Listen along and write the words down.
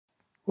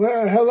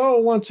Well,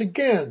 hello once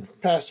again.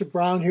 Pastor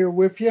Brown here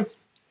with you.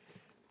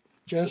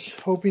 Just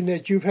hoping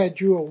that you've had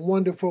a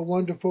wonderful,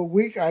 wonderful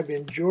week. I've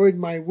enjoyed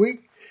my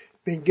week.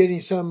 Been getting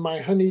some of my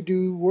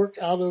honeydew work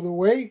out of the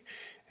way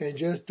and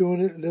just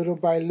doing it little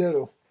by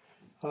little.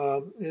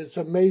 It's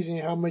amazing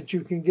how much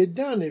you can get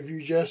done if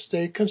you just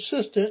stay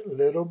consistent,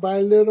 little by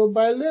little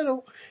by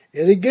little.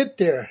 It'll get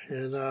there.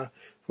 And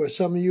for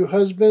some of you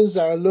husbands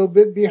that are a little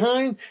bit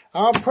behind,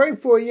 I'll pray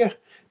for you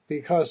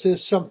because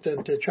it's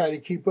something to try to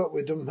keep up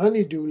with them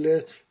honeydew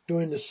list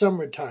during the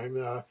summertime.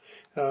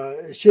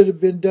 It should have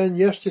been done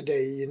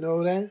yesterday, you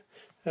know that?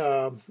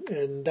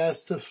 And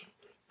that's the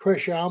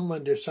pressure I'm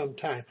under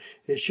sometimes.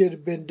 It should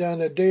have been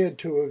done a day or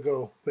two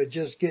ago, but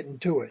just getting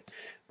to it.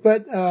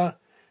 But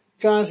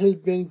God has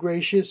been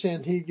gracious,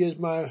 and He gives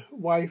my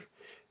wife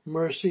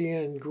mercy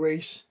and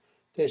grace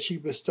that she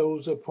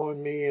bestows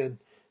upon me and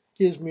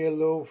gives me a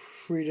little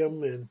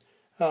freedom, and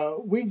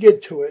we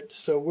get to it.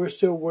 So we're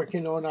still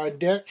working on our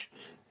deck,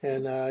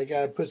 and I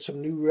got to put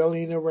some new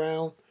railing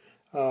around,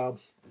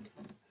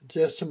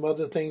 just some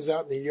other things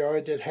out in the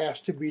yard that has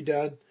to be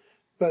done,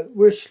 but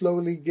we're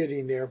slowly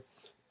getting there.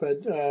 But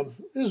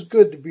it's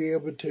good to be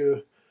able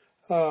to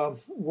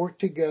work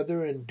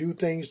together and do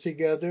things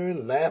together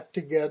and laugh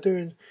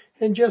together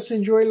and just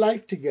enjoy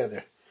life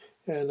together.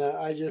 And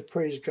I just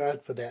praise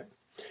God for that.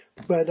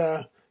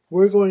 But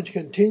we're going to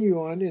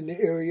continue on in the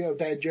area of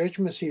that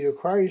judgment seat of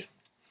Christ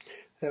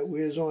that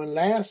we was on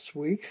last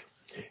week.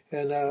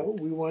 And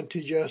we want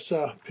to just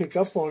pick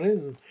up on it.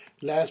 And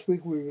last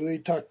week we really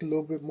talked a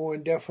little bit more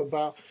in depth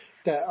about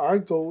that our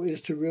goal is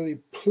to really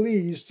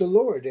please the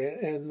Lord.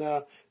 And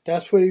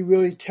that's what He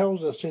really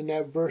tells us in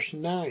that verse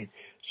 9.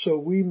 So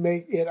we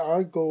make it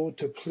our goal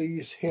to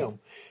please Him.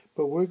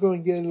 But we're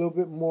going to get a little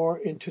bit more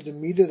into the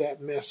meat of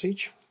that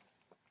message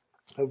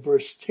of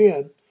verse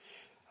 10,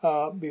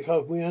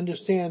 because we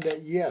understand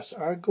that, yes,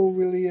 our goal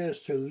really is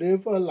to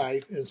live a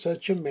life in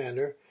such a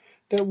manner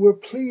that we're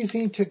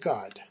pleasing to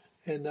God.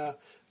 And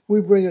we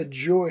bring a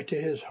joy to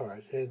His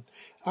heart. And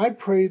I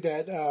pray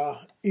that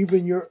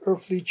even your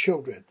earthly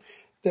children,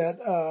 that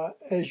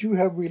as you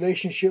have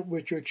relationship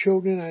with your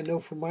children, I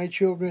know for my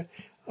children,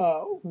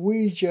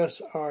 we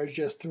just are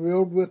just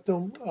thrilled with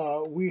them.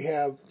 We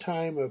have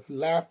time of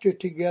laughter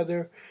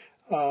together.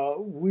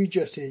 We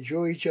just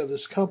enjoy each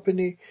other's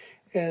company,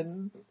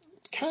 and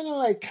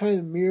kind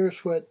of mirrors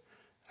what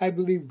I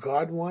believe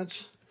God wants,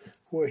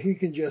 where He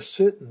can just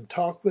sit and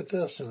talk with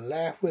us and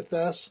laugh with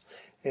us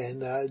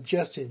and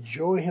just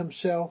enjoy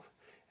Himself.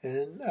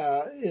 And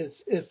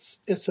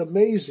it's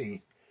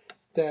amazing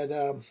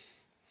that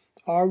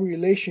our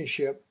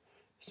relationship,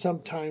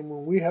 sometime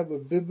when we have a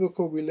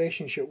biblical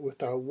relationship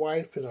with our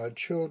wife and our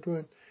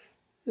children,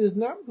 is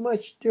not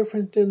much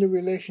different than the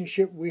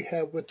relationship we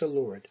have with the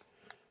Lord.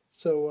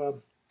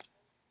 So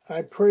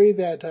I pray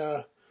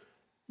that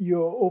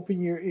you'll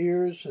open your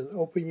ears and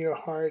open your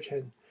heart,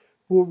 and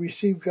we'll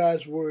receive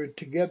God's word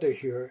together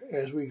here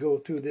as we go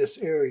through this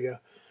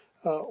area.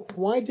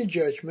 Why the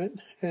judgment,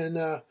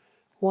 and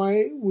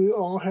why we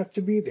all have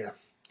to be there.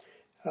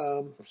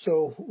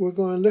 So we're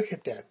going to look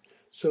at that.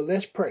 So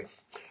let's pray.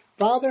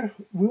 Father,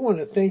 we want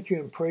to thank You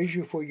and praise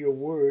You for Your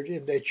word,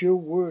 and that Your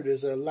word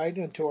is a light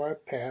unto our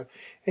path,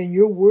 and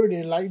Your word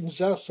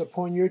enlightens us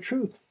upon Your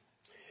truth,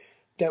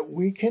 that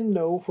we can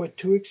know what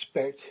to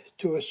expect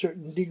to a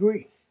certain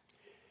degree,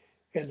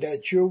 and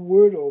that Your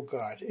word, O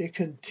God, it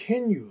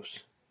continues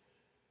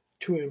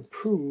to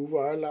improve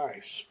our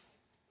lives.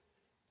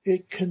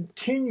 It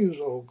continues,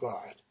 O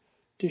God,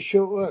 to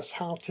show us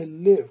how to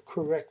live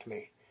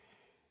correctly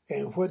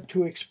and what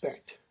to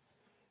expect.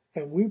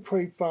 And we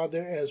pray,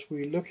 Father, as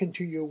we look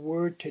into Your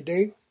word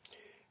today,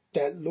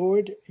 that,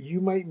 Lord,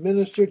 You might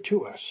minister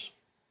to us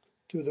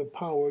through the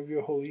power of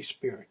Your Holy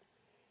Spirit.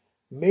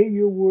 May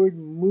Your word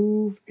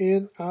move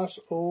in us,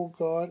 O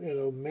God, in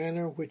a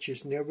manner which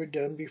is never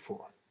done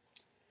before.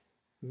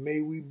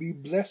 May we be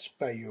blessed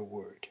by Your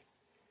word.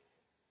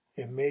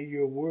 And may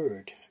Your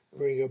word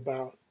bring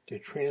about the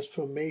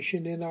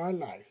transformation in our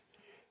life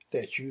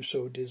that You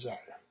so desire.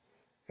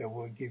 And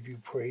we'll give You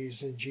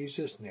praise in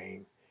Jesus'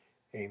 name.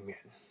 Amen.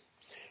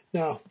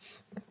 Now,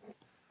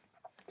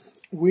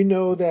 we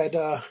know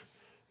that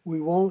we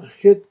won't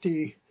hit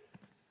the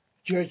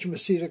judgment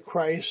seat of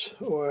Christ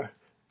or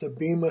the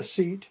bema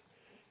seat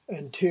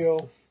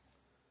until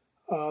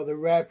the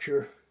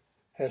rapture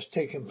has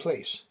taken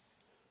place.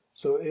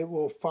 So it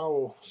will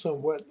follow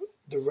somewhat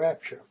the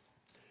rapture.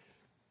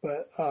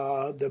 But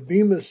the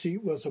bema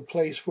seat was a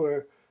place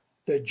where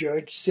the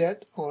judge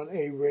sat on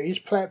a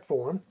raised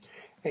platform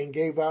and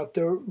gave out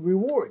the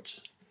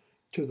rewards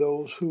to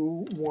those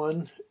who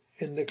won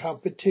in the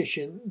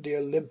competition, the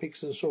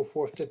Olympics and so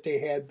forth that they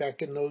had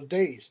back in those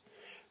days.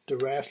 The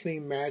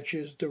wrestling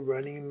matches, the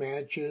running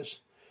matches,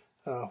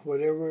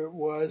 whatever it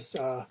was,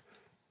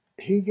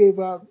 he gave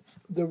out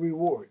the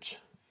rewards.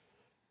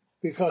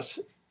 Because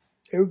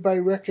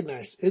everybody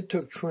recognized it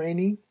took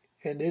training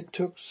and it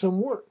took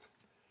some work.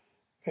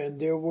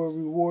 And there were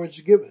rewards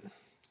given.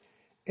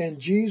 And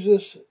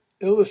Jesus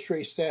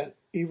illustrates that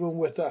even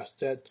with us,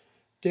 that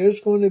there's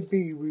going to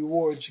be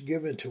rewards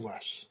given to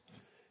us.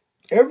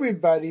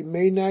 everybody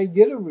may not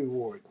get a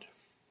reward.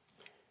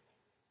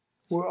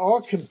 We're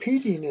all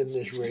competing in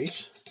this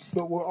race,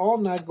 but we're all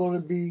not going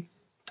to be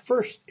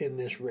first in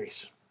this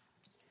race.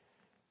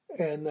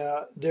 And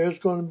there's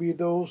going to be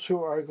those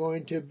who are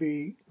going to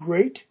be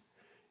great,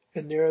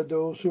 and there are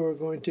those who are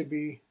going to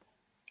be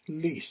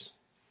least.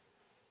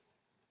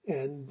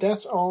 And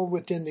that's all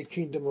within the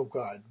kingdom of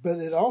God. But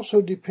it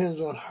also depends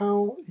on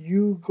how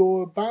you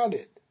go about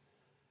it,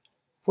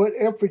 what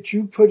effort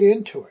you put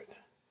into it.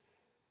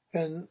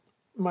 And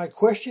my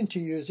question to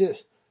you is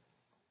this: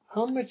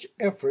 how much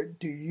effort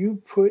do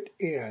you put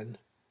in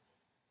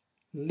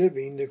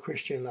living the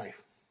Christian life?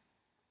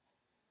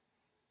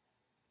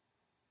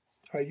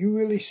 Are you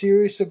really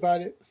serious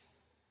about it?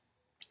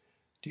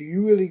 Do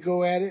you really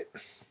go at it?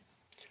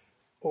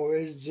 Or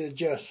is it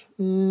just,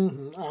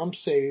 I'm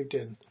saved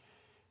and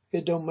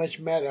it don't much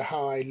matter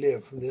how I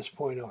live from this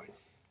point on?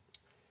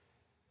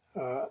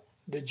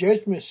 The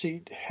judgment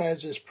seat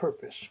has its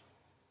purpose.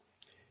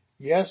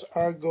 Yes,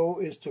 our goal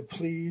is to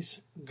please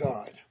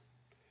God.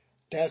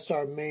 That's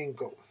our main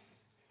goal.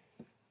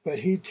 But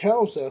He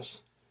tells us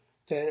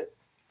that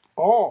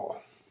all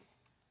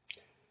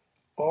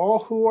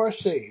who are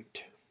saved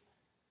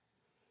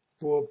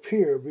will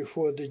appear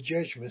before the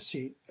judgment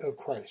seat of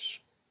Christ.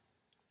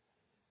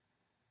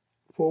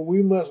 For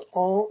we must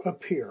all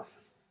appear,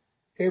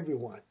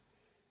 everyone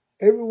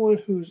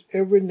who's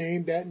ever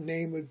named that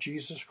name of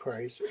Jesus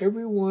Christ,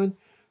 everyone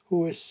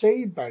who is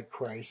saved by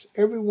Christ,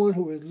 everyone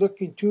who is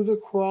looking to the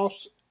cross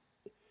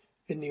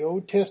in the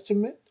Old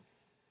Testament,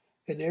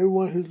 and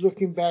everyone who's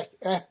looking back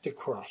at the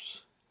cross.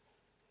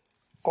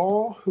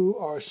 All who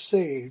are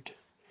saved,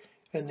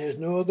 and there's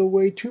no other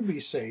way to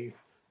be saved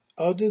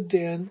other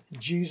than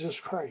Jesus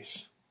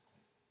Christ.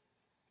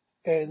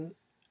 And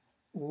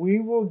we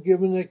will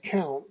give an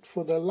account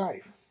for the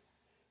life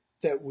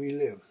that we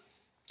live.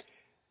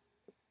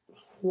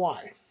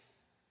 Why?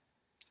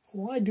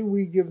 Why do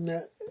we give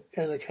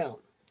an account?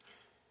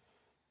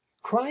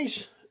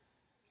 Christ,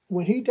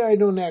 when He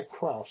died on that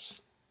cross,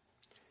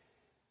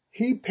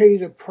 He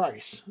paid a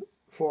price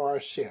for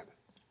our sin.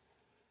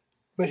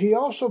 But He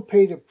also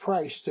paid a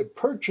price to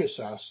purchase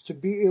us to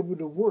be able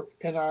to work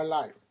in our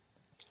life.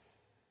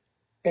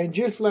 And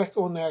just like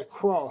on that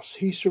cross,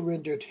 He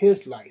surrendered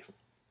His life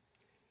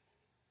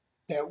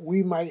that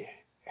we might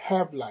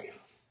have life.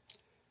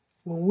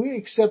 When we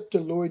accept the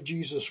Lord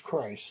Jesus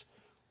Christ,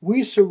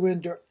 we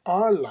surrender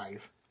our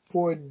life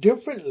for a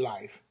different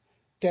life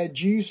that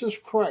Jesus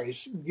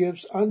Christ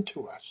gives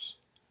unto us.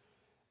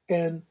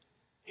 And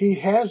He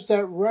has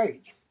that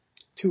right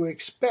to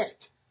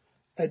expect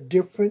a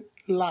different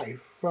life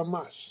from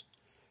us.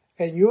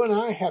 And you and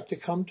I have to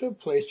come to a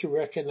place to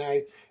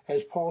recognize,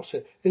 as Paul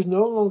said, it's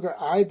no longer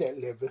I that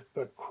liveth,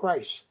 but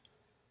Christ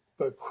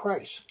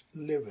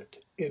liveth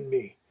in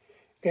me.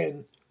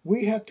 And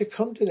we have to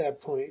come to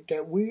that point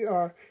that we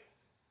are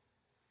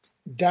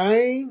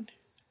dying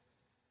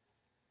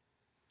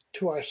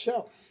to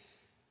ourselves,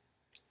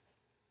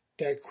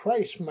 that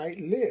Christ might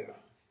live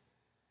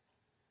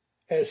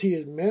as He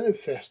is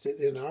manifested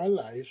in our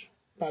lives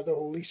by the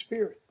Holy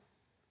Spirit.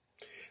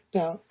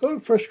 Now, go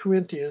to 1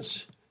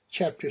 Corinthians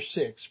chapter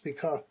 6,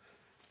 because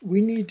we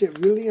need to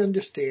really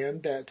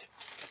understand that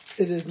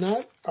it is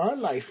not our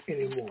life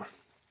anymore,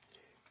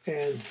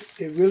 and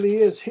it really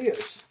is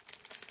His.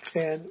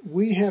 And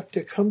we have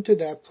to come to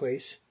that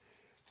place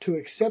to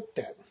accept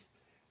that,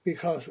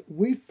 because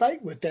we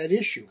fight with that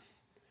issue.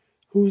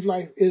 Whose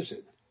life is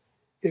it?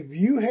 If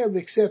you have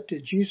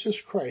accepted Jesus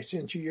Christ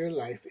into your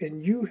life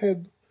and you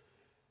have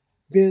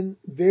been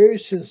very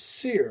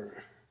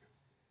sincere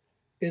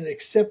in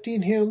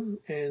accepting Him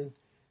and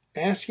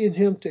asking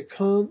Him to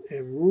come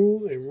and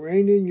rule and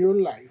reign in your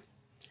life,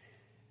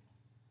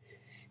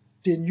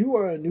 then you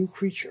are a new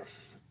creature,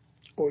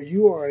 or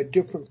you are a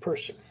different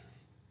person,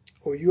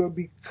 or you are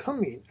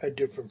becoming a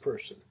different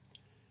person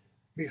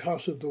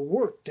because of the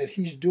work that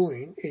He's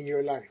doing in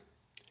your life.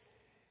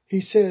 He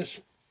says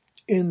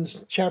in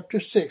chapter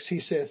 6, He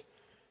says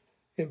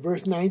in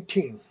verse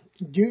 19,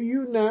 do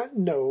you not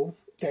know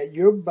that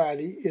your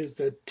body is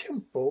the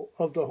temple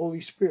of the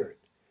Holy Spirit?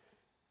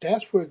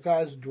 That's where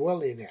God's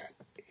dwelling at,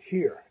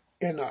 here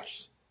in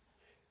us.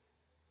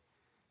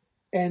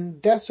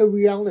 And that's a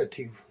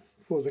reality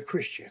for the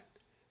Christian.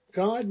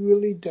 God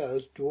really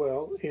does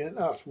dwell in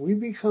us. We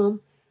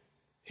become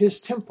His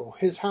temple,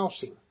 His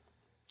housing.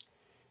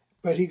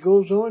 But He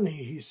goes on,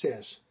 He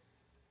says,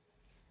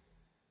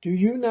 do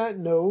you not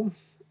know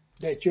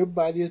that your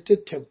body is the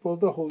temple of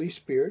the Holy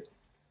Spirit,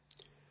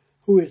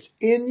 who is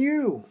in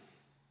you,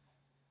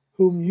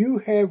 whom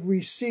you have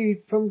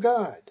received from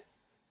God?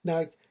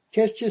 Now,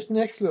 catch this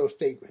next little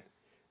statement.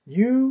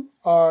 You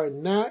are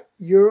not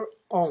your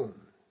own.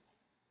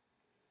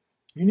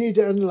 You need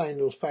to underline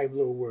those 5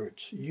 little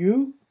words.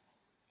 You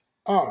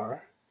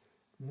are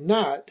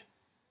not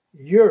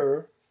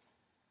your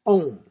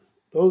own.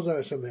 Those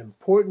are some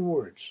important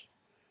words.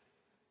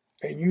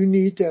 And you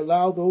need to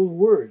allow those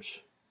words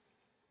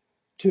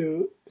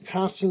to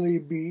constantly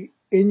be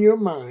in your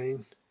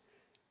mind,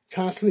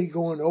 constantly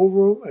going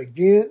over them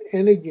again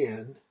and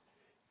again,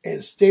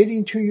 and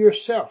stating to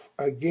yourself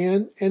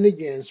again and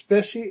again,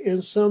 especially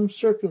in some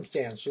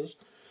circumstances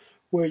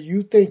where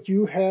you think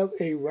you have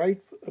a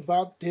right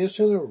about this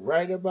and a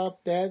right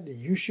about that, and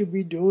you should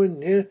be doing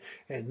this,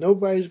 and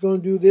nobody's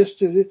going to do this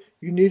to this,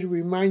 you need to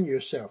remind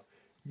yourself,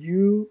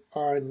 you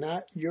are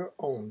not your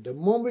own. The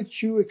moment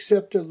you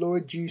accept the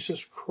Lord Jesus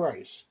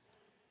Christ,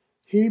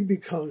 He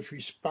becomes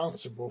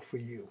responsible for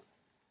you.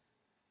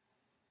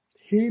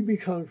 He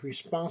becomes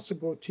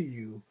responsible to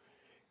you,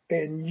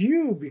 and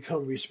you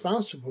become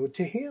responsible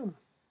to Him,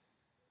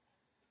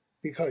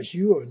 because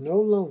you are no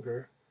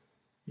longer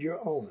your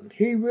own.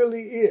 He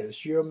really is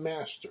your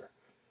master,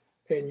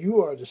 and you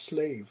are the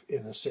slave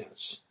in a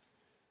sense.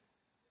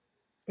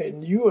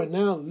 And you are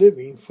now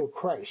living for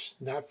Christ,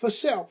 not for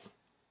self,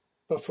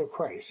 but for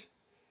Christ.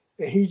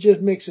 And He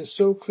just makes it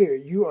so clear,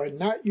 you are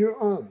not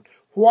your own.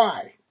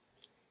 Why?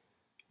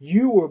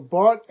 You were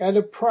bought at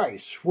a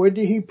price. Where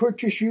did He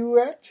purchase you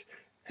at?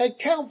 At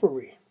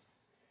Calvary.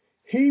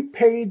 He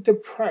paid the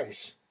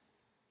price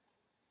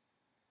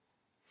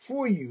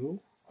for you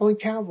on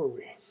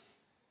Calvary.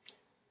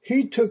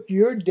 He took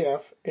your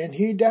death and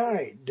He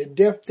died, the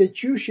death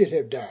that you should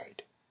have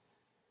died,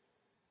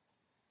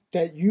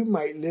 that you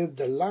might live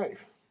the life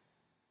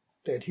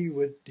that He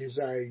would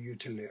desire you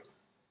to live.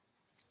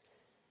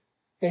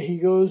 And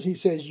He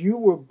says, you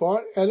were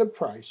bought at a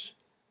price,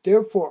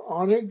 therefore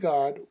honor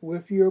God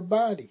with your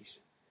bodies.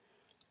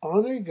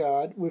 Honor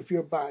God with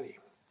your body.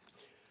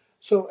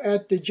 So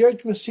at the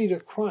judgment seat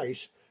of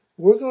Christ,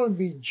 we're going to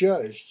be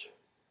judged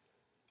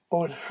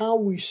on how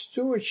we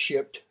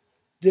stewardshiped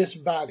this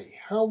body,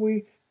 how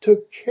we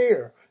took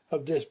care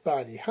of this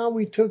body, how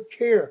we took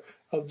care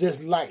of this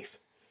life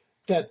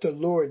that the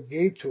Lord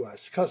gave to us.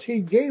 Because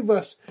He gave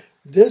us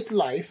this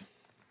life,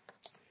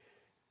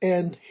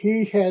 and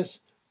He has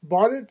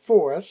bought it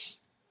for us,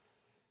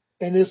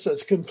 and it's a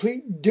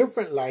complete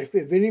different life.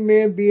 If any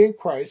man be in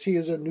Christ, he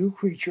is a new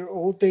creature.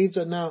 Old things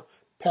are now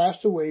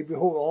passed away.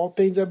 Behold, all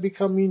things are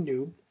becoming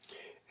new.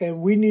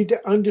 And we need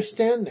to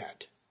understand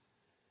that.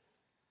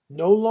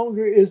 No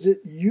longer is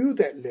it you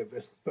that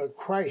liveth, but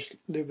Christ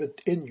liveth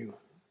in you.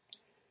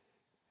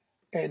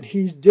 And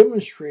He's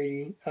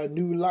demonstrating a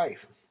new life.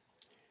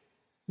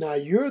 Now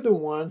you're the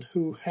one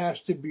who has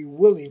to be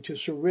willing to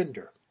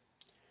surrender.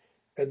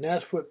 And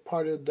that's what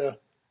part of the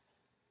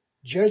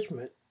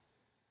judgment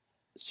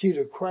seat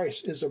of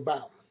Christ is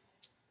about.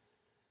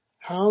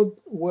 How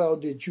well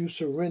did you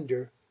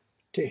surrender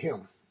to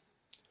Him?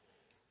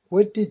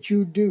 What did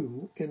you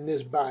do in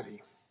this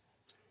body?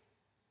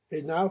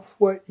 And not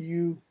what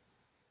you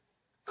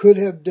could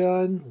have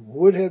done,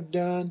 would have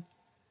done,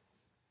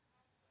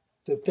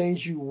 the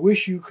things you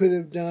wish you could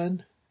have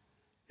done.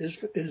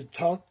 It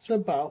talks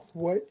about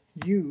what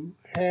you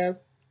have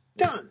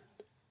done.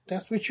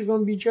 That's what you're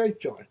going to be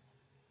judged on.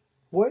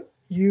 What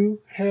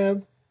you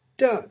have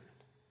done.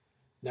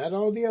 Not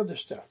all the other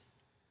stuff.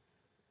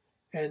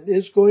 And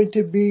it's going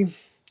to be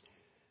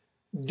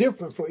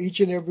different for each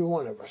and every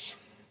one of us.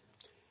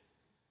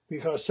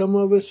 Because some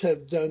of us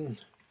have done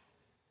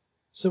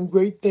some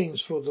great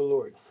things for the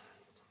Lord.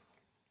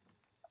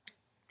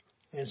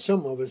 And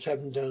some of us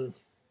haven't done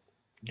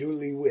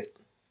duly wit.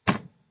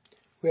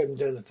 We haven't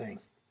done a thing.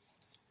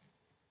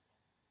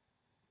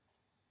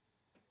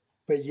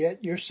 But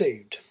yet you're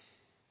saved.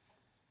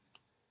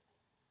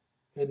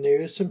 And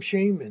there is some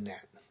shame in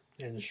that.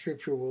 And the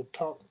scripture will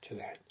talk to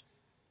that.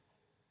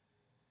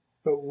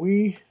 But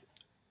we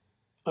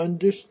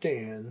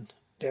understand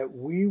that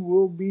we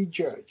will be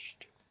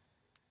judged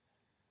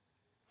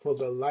for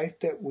the life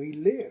that we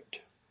lived.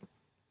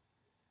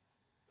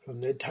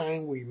 From the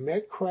time we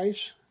met Christ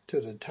to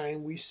the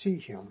time we see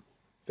Him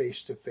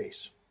face to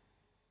face.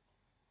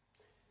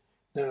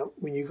 Now,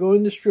 when you go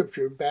in the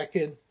scripture, back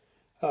in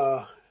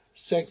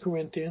 2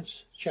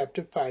 Corinthians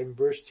chapter 5,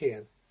 verse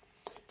 10,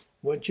 I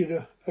want you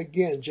to,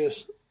 again,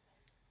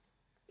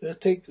 let's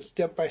take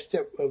step by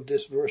step of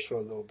this verse for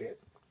a little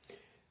bit.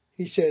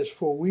 He says,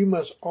 for we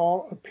must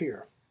all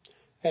appear.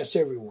 That's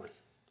everyone.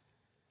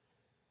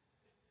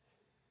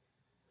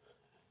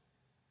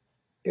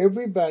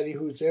 Everybody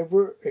who's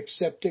ever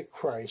accepted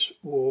Christ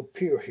will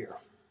appear here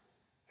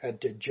at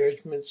the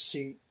judgment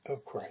seat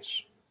of Christ.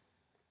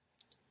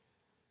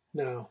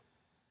 Now,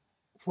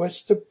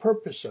 what's the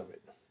purpose of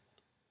it?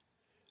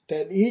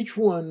 That each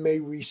one may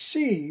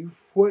receive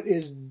what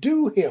is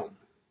due him.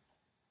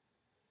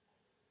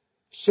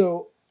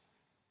 So,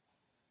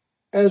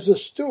 as a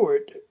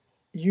steward,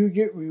 you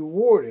get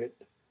rewarded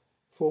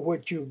for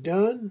what you've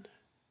done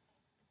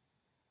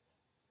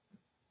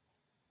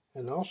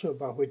and also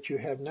about what you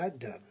have not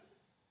done.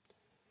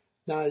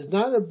 Now, it's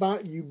not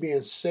about you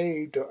being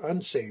saved or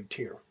unsaved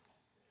here.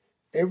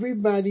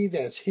 Everybody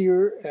that's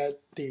here at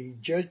the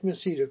judgment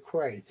seat of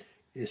Christ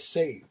is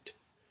saved.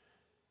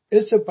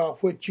 It's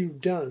about what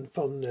you've done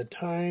from the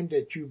time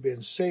that you've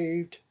been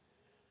saved,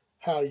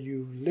 how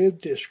you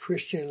lived this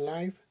Christian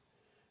life,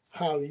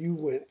 how you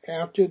went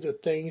after the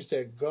things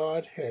that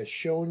God has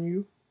shown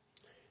you.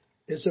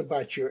 It's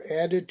about your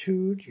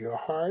attitude, your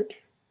heart.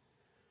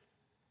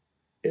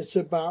 It's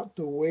about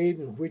the way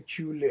in which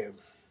you live.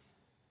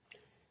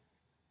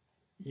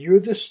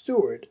 You're the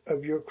steward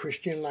of your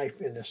Christian life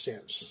in a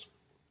sense,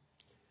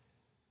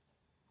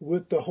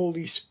 with the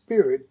Holy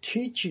Spirit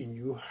teaching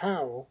you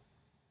how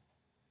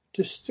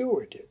to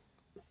steward it,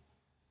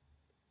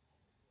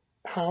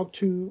 how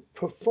to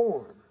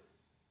perform,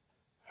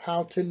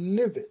 how to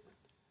live it.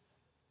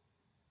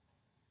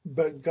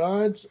 But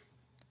God's,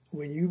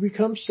 when you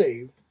become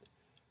saved,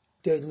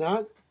 does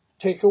not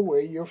take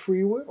away your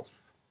free will.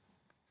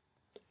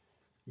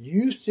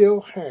 You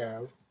still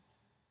have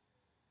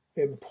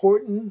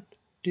important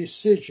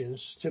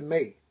decisions to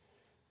make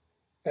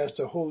as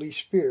the Holy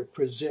Spirit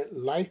present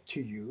life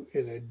to you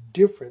in a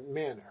different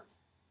manner.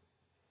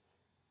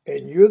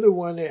 And you're the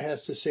one that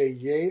has to say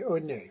yea or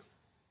nay.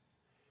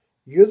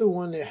 You're the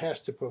one that has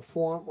to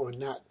perform or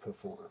not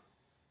perform.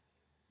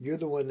 You're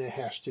the one that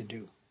has to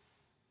do.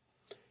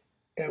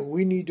 And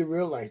we need to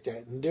realize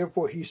that. And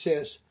therefore he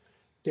says,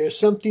 there's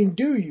something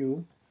due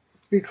you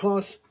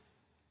because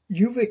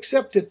you've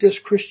accepted this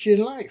Christian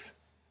life.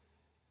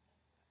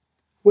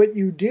 What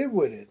you did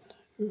with it,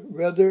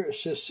 whether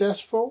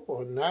successful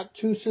or not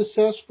too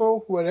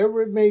successful,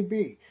 whatever it may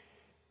be,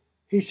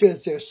 he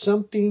says there's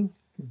something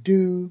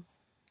due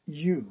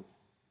you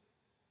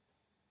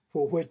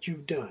for what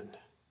you've done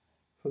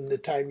from the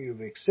time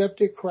you've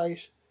accepted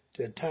Christ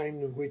to the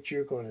time in which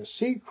you're going to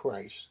see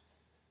Christ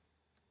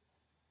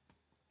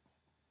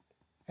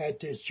at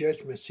this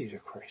judgment seat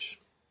of Christ.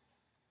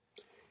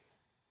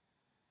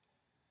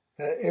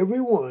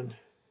 Everyone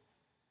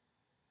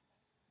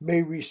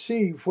may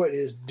receive what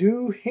is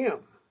due him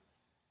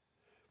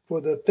for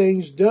the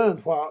things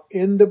done while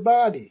in the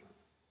body.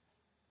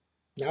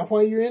 Not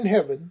while you're in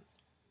heaven,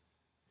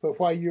 but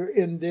while you're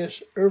in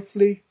this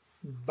earthly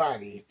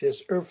body,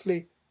 this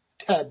earthly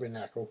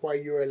tabernacle, while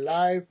you're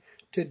alive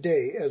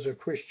today as a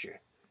Christian.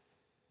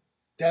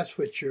 That's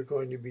what you're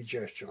going to be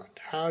judged on.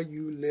 How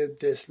you live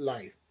this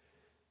life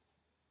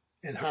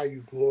and how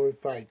you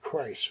glorified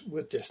Christ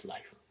with this life.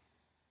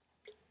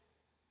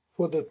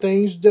 For the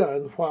things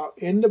done while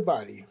in the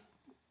body,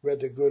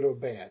 whether good or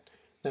bad.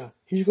 Now,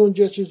 he's going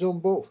to judge us on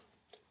both.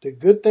 The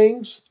good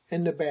things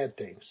and the bad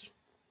things.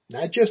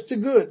 Not just the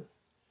good.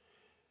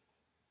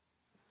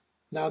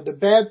 Now, the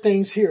bad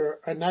things here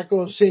are not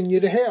going to send you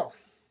to hell.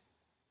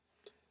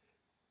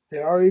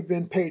 They've already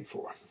been paid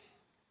for.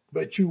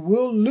 But you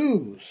will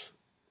lose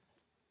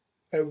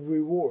a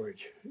reward.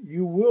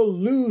 You will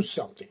lose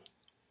something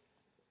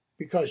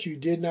because you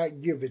did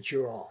not give it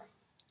your all.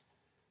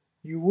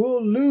 You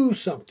will lose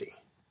something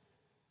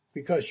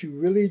because you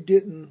really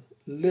didn't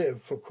live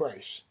for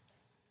Christ.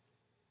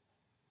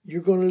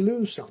 You're going to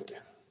lose something.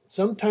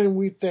 Sometimes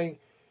we think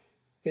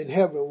in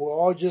heaven we're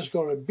all just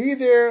going to be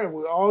there and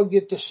we'll all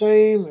get the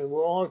same and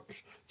we're all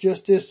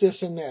just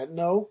this and that.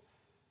 No.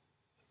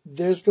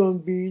 There's going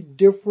to be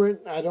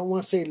different, I don't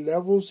want to say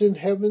levels in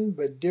heaven,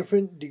 but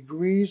different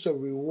degrees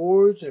of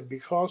rewards. And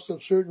because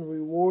of certain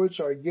rewards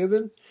are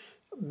given,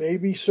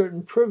 maybe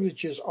certain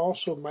privileges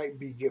also might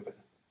be given.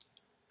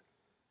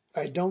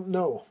 I don't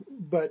know.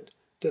 But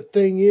the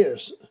thing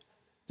is,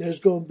 there's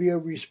going to be a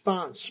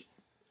response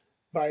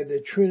by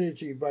the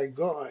Trinity, by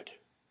God,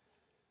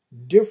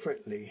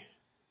 differently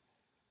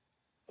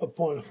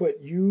upon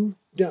what you've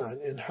done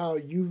and how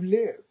you've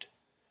lived.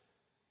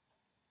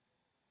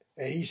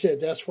 And he said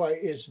that's why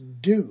it's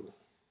due.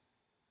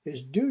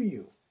 It's due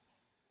you.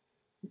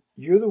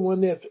 You're the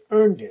one that's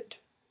earned it.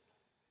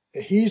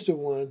 And he's the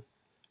one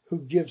who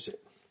gives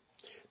it.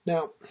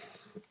 Now,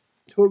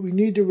 what we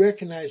need to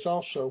recognize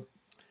also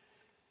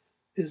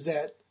is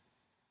that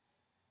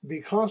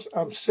because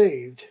I'm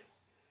saved,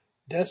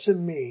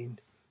 doesn't mean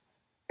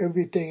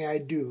everything I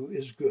do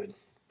is good.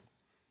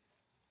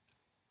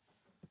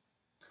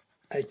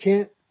 I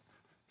can't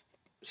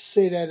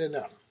say that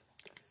enough.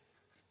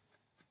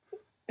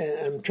 And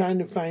I'm trying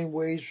to find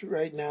ways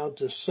right now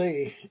to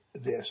say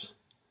this.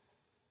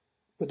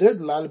 But there's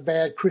a lot of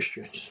bad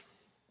Christians.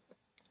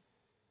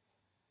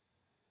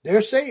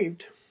 They're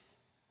saved,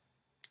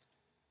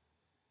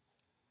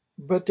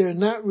 but they're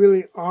not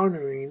really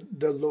honoring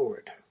the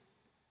Lord.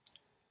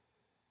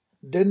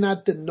 They're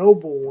not the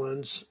noble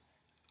ones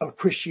of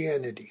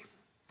Christianity.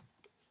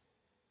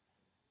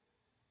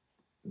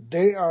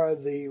 They are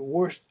the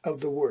worst of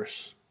the worst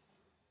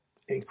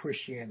in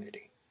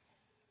Christianity.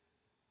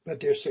 But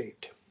they're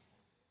saved.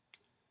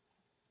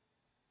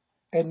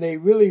 And they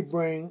really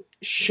bring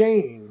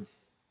shame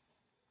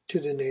to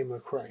the name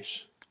of Christ.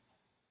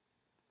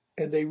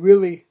 And they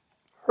really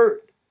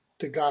hurt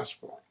the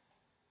gospel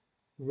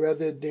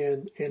rather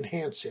than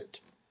enhance it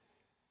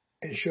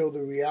and show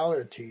the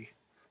reality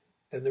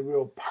and the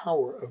real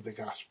power of the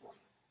gospel.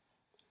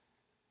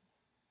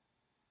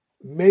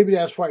 Maybe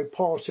that's why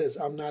Paul says,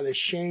 I'm not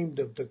ashamed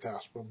of the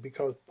gospel,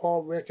 because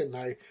Paul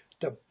recognized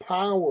the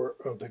power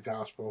of the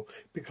gospel,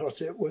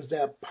 because it was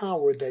that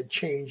power that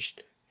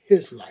changed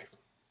his life.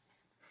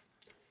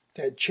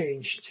 That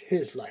changed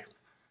his life.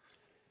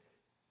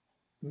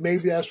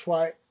 Maybe that's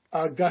why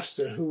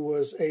Augustine, who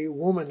was a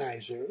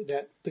womanizer,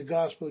 that the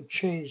gospel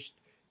changed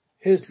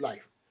his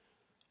life,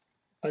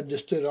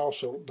 understood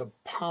also the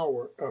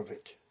power of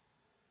it.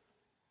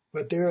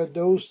 But there are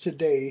those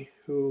today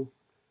who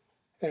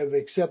have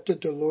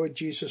accepted the Lord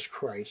Jesus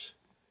Christ,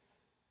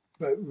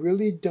 but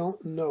really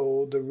don't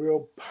know the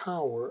real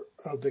power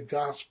of the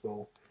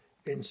gospel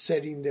in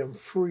setting them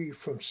free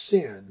from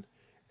sin,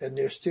 and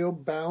they're still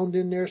bound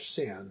in their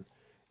sin,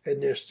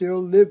 and they're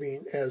still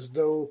living as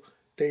though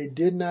they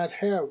did not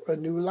have a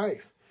new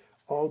life,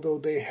 although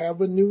they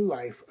have a new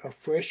life, a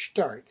fresh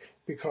start,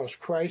 because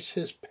Christ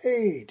has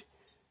paid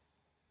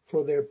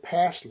for their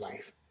past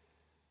life,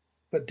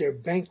 but they're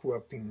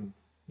bankrupting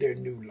their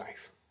new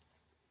life.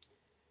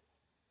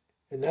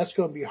 And that's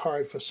going to be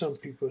hard for some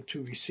people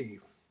to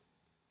receive.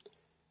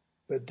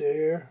 But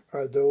there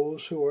are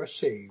those who are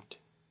saved,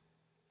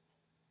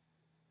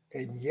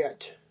 and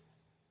yet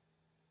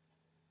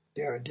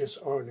they are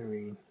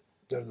dishonoring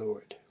the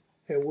Lord.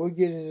 And we'll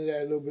get into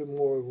that a little bit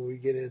more when we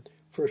get in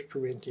 1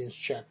 Corinthians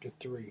chapter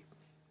 3.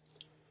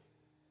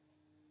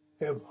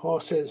 And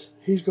Paul says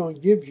he's going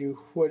to give you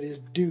what is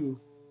due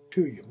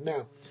to you.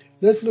 Now,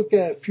 let's look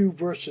at a few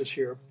verses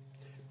here,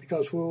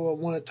 because what I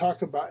want to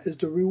talk about is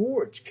the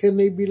rewards. Can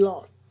they be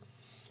lost?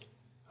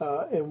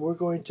 And we're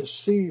going to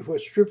see what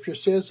Scripture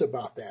says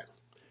about that.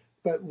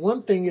 But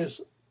one thing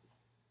is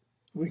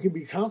we can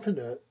be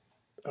confident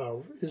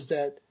of is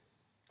that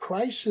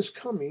Christ is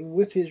coming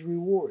with his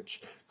rewards.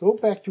 Go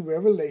back to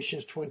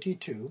Revelations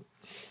 22,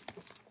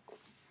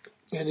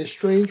 and it's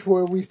strange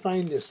where we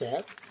find this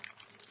at.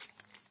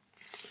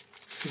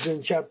 It's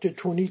in chapter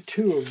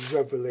 22 of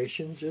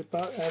Revelation, just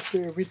about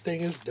after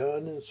everything is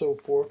done and so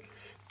forth.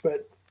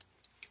 But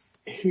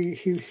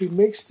he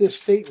makes this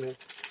statement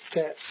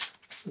that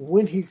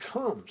when he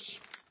comes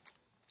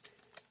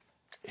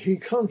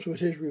with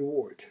his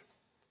reward.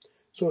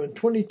 So in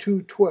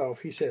 22:12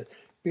 he says,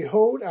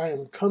 "Behold, I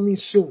am coming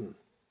soon."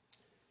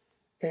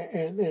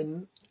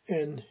 And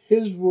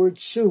his word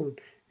 "soon"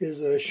 is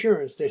an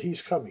assurance that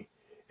he's coming.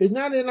 It's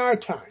not in our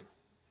time,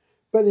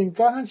 but in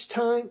God's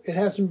time it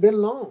hasn't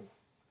been long.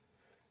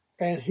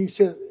 And he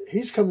says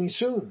he's coming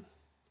soon.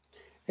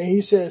 And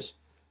he says,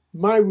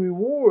 my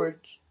reward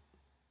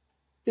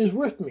is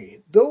with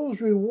me.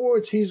 Those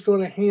rewards he's going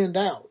to hand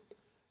out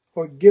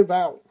or give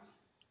out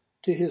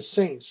to his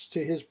saints,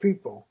 to his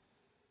people.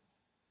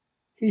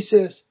 He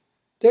says,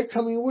 they're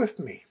coming with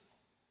me.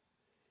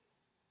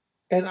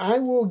 And I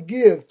will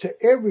give to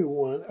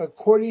everyone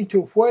according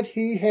to what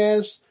he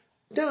has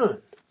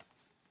done.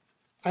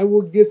 I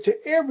will give to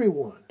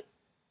everyone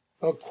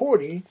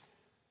according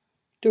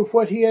to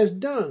what he has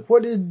done.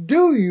 What is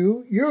due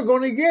you, you're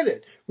going to get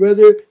it.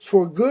 Whether it's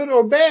for good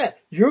or bad,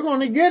 you're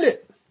going to get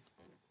it.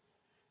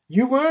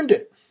 You've earned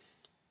it.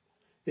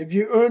 If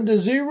you earned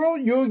a 0,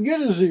 you'll get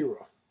a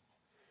 0.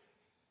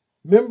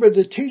 Remember,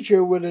 the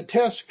teacher with a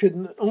test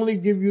can only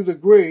give you the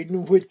grade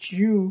in which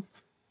you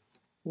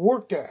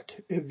worked at.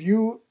 If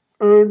you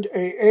earned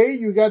A,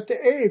 you got the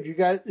A. If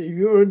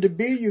you earned the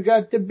B, you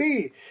got the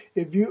B.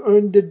 If you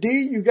earned the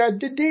D, you got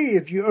the D.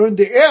 If you earned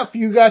the F,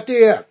 you got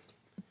the F.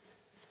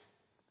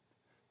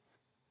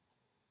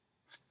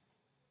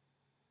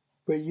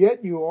 But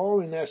yet you're all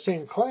in that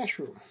same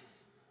classroom,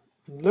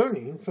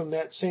 learning from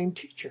that same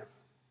teacher.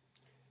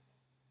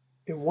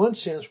 In one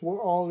sense, we're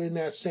all in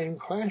that same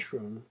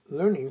classroom,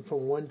 learning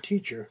from one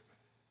teacher,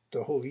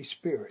 the Holy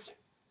Spirit,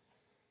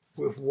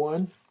 with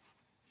one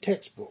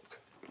textbook,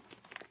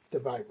 the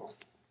Bible.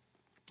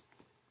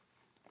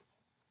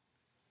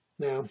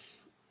 Now,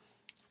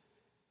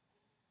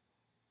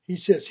 he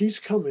says he's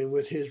coming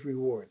with his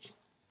rewards.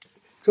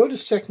 Go to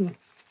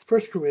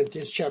 1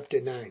 Corinthians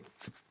chapter 9.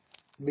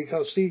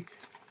 Because, see,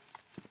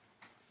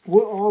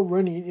 we're all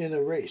running in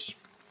a race.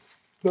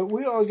 But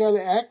we all got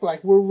to act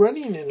like we're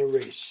running in a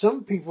race.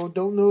 Some people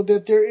don't know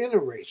that they're in a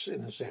race,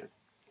 in a sense.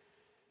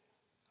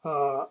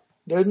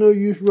 There's no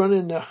use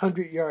running the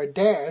 100-yard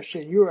dash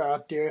and you're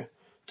out there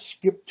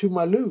skip to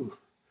my loo.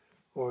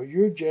 Or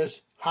you're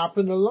just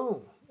hopping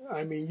along.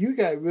 I mean, you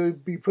got to really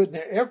be putting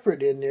the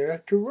effort in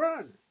there to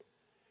run.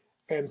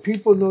 And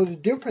people know the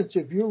difference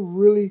if you're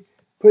really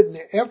putting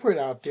the effort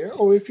out there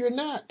or if you're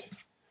not.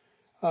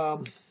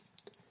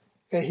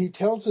 And he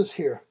tells us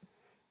here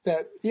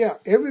that, yeah,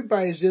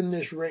 everybody's in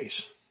this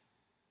race.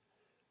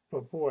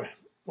 But boy,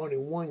 only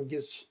one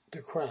gets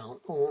the crown.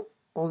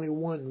 Only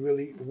one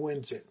really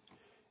wins it.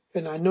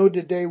 And I know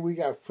today we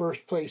got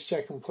first place,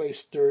 second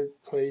place, third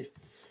place.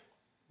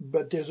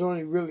 But there's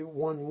only really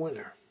one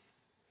winner.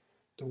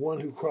 The one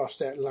who crossed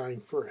that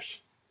line first.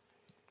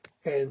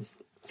 And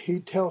he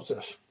tells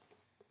us,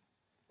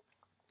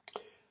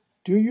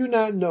 do you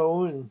not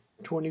know in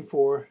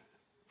 24,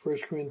 1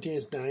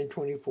 Corinthians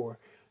 9:24,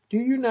 do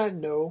you not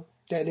know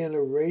that in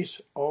a race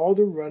all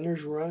the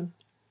runners run?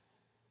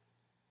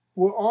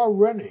 We're all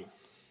running.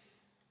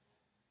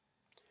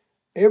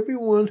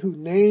 Everyone who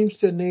names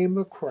the name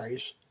of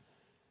Christ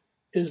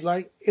is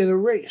like in a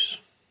race.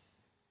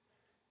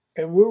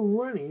 And we're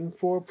running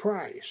for a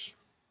prize.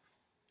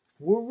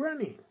 We're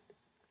running.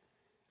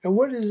 And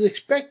what is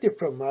expected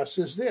from us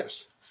is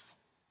this,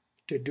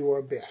 to do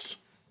our best.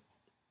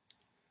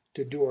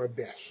 To do our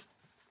best.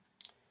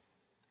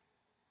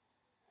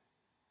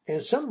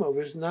 And some of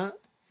us not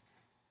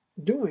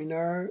doing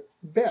our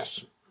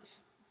best.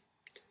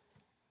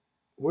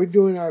 we're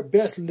doing our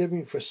best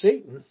living for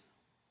Satan,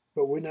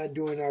 but we're not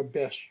doing our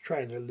best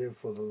trying to live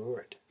for the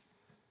Lord.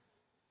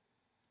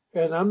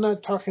 And I'm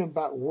not talking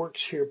about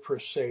works here per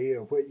se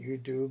of what you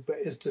do, but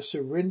it's the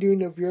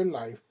surrendering of your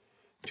life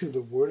to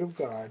the Word of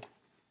God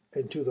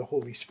and to the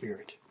Holy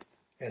Spirit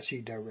as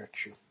He directs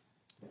you.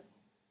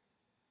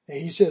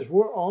 And He says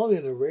we're all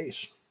in a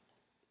race.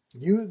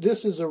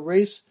 This is a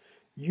race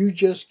you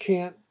just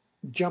can't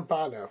jump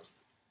out of.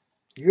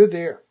 You're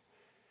there.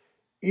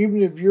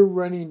 Even if you're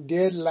running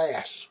dead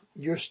last,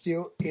 you're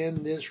still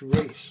in this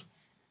race.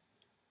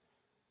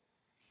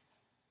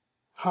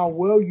 How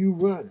well you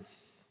run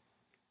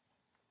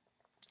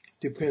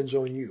depends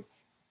on you.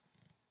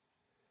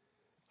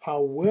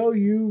 How well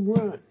you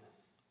run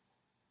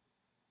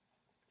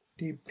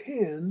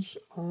depends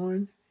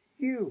on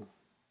you.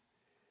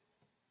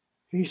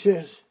 He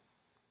says,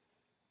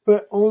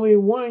 but only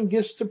one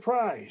gets the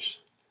prize.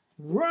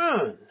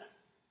 Run.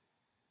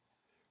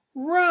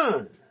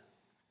 Run.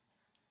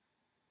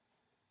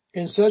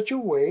 In such a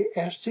way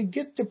as to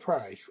get the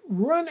prize.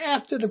 Run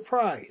after the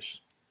prize.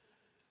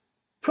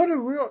 Put a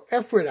real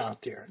effort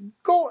out there.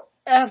 Go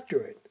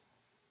after it.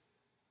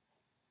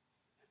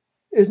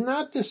 It's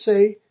not to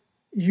say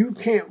you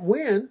can't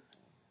win,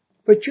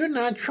 but you're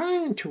not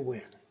trying to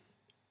win.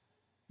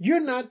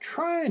 You're not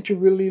trying to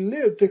really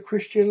live the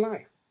Christian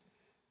life.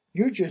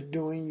 You're just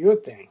doing your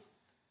thing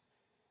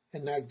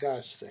and not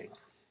God's thing.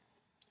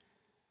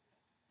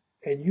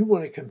 And you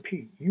want to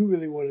compete. You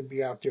really want to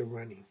be out there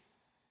running.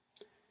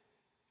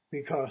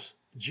 Because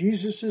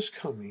Jesus is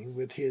coming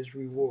with His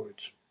rewards.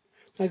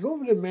 Now go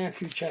over to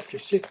Matthew chapter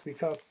 6,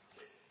 because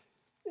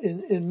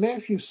in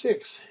Matthew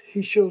 6,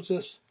 He shows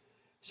us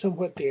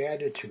somewhat the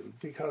attitude.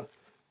 Because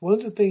one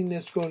of the things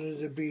that's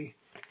going to be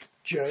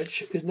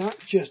judged is not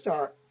just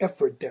our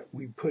effort that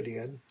we put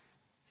in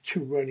to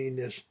running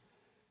this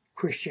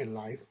Christian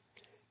life,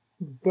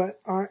 but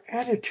our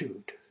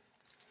attitude.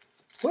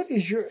 What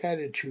is your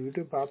attitude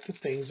about the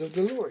things of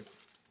the Lord?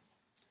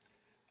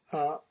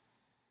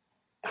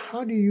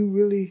 How do you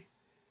really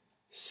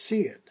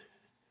see it?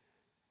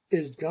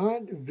 Is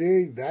God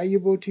very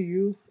valuable to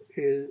you?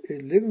 Is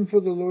living for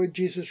the Lord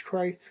Jesus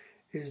Christ,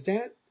 is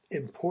that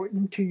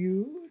important to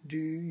you? Do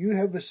you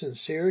have a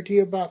sincerity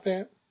about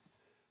that?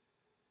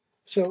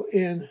 So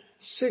in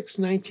 6,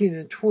 19,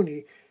 and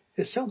 20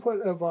 is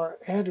somewhat of our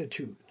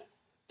attitude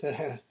that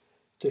has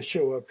to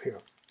show up here.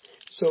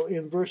 So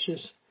in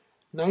verses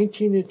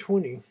 19 and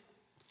 20,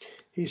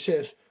 he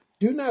says,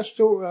 Do not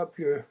store up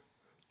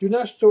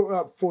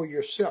for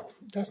yourself.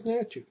 That's an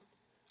attitude.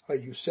 Are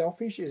you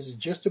selfish? Is it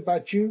just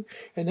about you?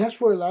 And that's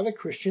where a lot of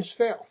Christians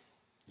fail.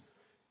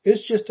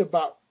 It's just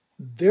about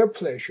their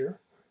pleasure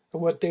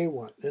and what they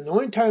want. And the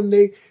only time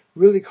they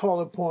really call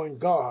upon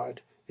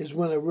God is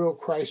when a real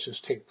crisis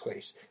takes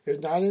place.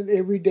 It's not an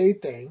everyday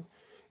thing.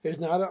 It's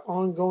not an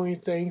ongoing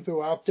thing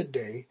throughout the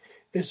day.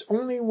 It's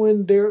only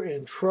when they're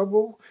in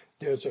trouble,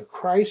 there's a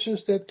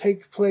crisis that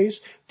takes place,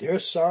 they're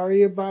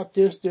sorry about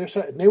this,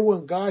 and they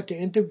want God to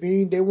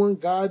intervene, they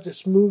want God to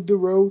smooth the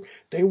road,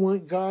 they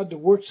want God to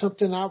work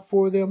something out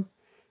for them.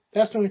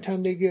 That's the only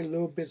time they get a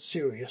little bit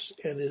serious,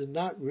 and it's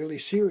not really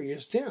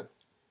serious then.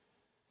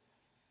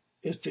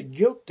 It's the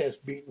guilt that's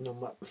beating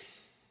them up.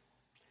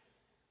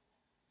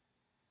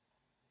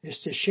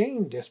 It's the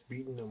shame that's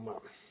beating them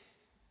up.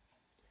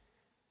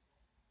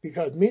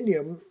 Because many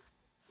of them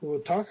will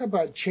talk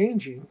about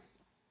changing,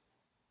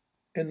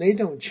 and they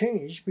don't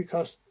change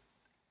because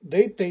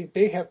they think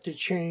they have to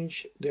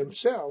change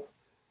themselves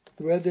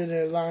rather than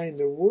allowing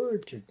the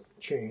Word to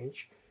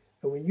change.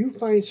 And when you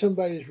find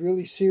somebody's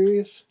really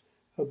serious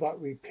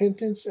about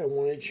repentance and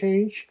want to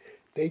change,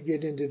 they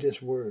get into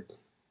this Word.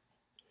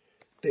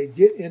 They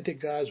get into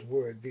God's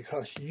Word,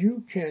 because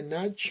you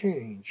cannot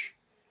change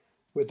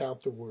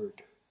without the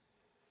Word.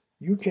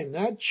 You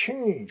cannot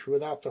change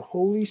without the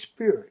Holy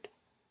Spirit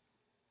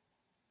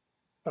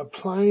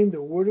applying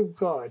the Word of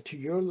God to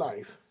your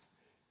life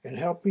and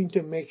helping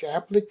to make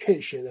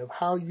application of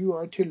how you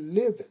are to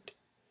live it.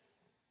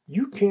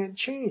 You can't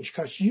change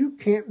because you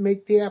can't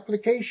make the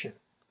application.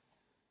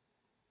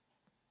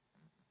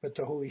 But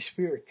the Holy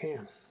Spirit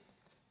can.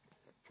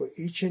 For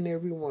each and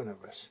every one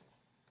of us.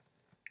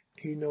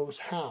 He knows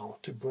how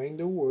to bring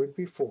the Word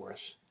before us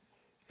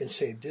and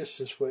say, this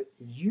is what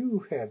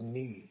you have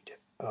need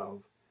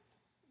of.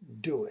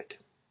 Do it.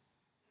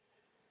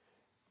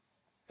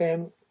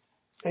 And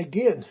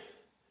again,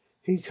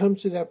 he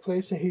comes to that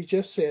place and he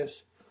just says,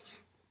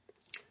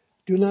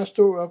 do not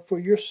store up for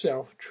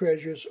yourself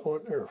treasures on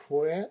earth.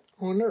 Where at?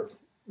 On earth.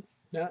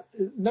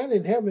 Not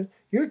in heaven.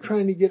 You're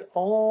trying to get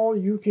all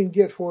you can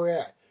get where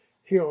at?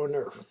 Here on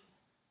earth.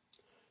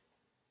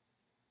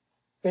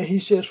 And he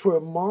says, where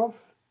moth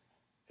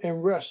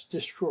and rust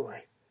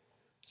destroy.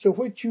 So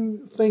what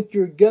you think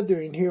you're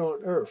gathering here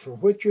on earth,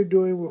 and what you're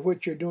doing with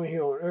what you're doing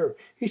here on earth,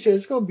 he says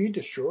it's going to be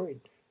destroyed.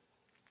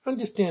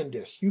 Understand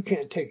this. You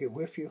can't take it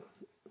with you.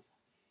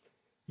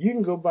 You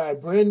can go buy a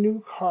brand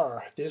new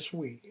car this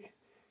week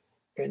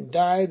and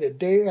die the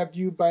day after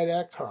you buy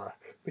that car,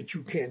 but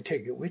you can't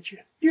take it with you.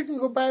 You can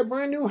go buy a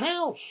brand new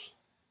house,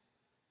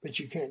 but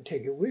you can't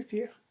take it with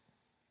you.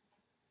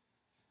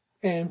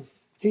 And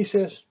he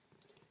says,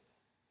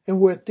 and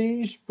where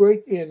thieves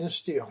break in and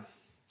steal,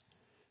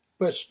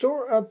 but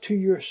store up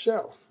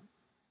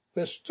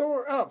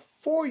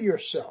for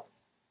yourself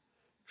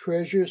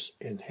treasures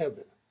in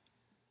heaven.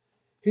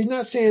 He's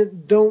not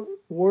saying don't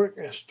work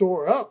and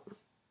store up,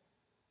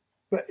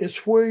 but it's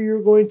where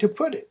you're going to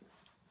put it.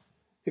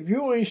 If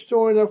you're only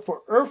storing up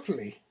for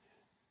earthly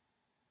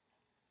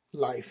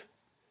life,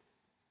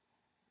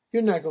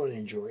 you're not going to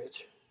enjoy it.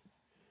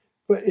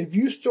 But if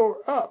you store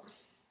up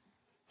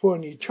for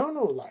an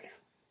eternal life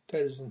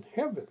that is in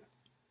heaven,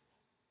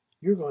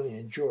 you're going to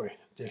enjoy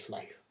this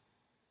life.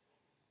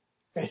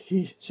 And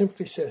he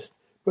simply says,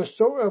 but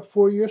store up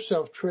for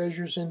yourself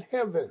treasures in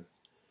heaven.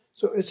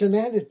 So it's an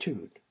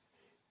attitude.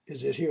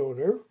 Is it here on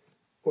earth,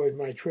 or is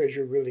my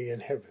treasure really in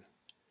heaven?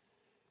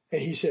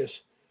 And he says,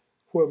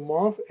 where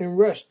moth and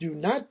rust do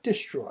not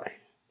destroy,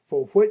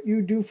 for what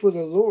you do for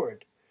the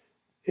Lord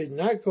is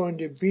not going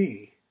to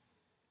be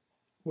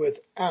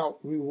without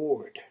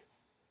reward.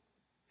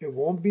 It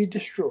won't be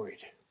destroyed.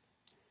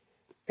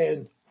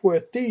 And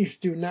where thieves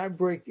do not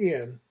break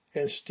in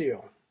and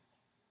steal.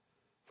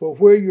 For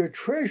where your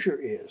treasure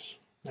is,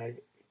 now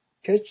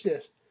catch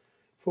this,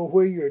 for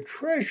where your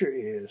treasure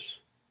is,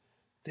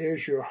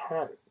 there's your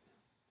heart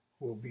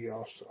will be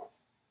also.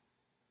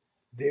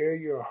 There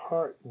your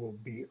heart will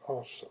be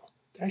also.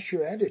 That's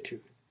your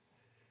attitude.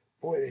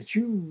 Boy, that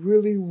you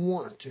really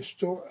want to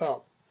store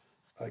up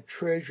a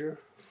treasure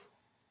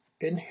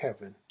in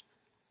heaven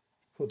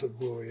for the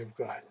glory of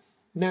God.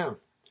 Now,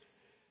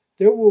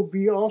 there will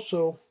be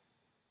also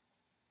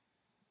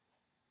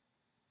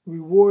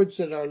rewards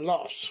that are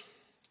lost.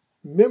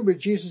 Remember,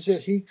 Jesus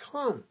says he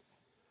come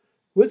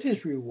with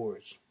his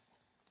rewards,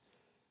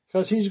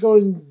 because he's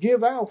going to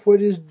give out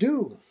what is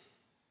due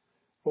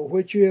or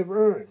what you have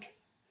earned.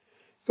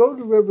 Go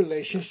to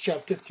Revelation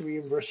chapter 3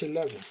 and verse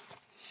 11.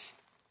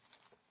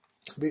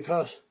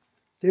 Because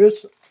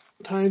there's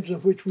times in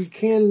which we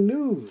can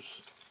lose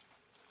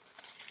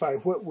by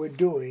what we're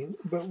doing,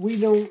 but we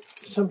don't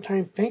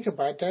sometimes think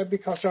about that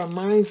because our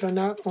minds are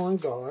not on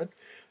God.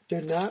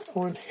 They're not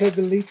on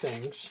heavenly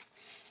things.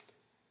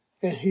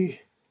 And he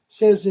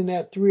says in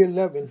that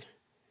 3:11,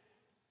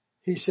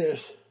 he says,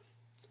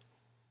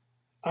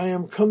 I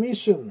am coming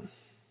soon.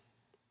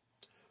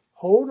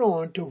 Hold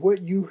on to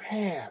what you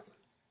have.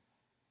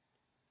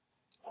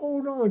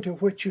 Hold on to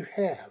what you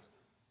have.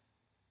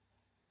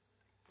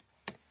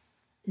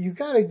 You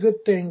got a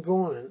good thing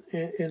going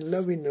in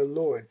loving the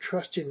Lord,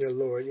 trusting the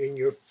Lord, and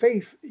your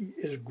faith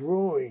is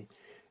growing,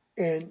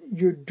 and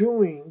you're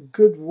doing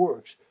good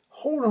works.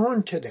 Hold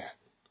on to that.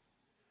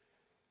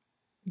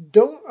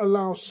 Don't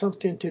allow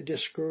something to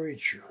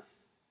discourage you.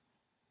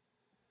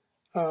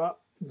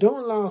 Don't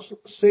allow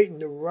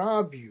Satan to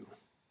rob you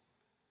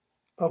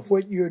of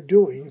what you're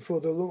doing for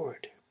the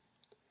Lord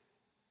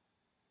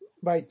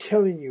by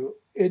telling you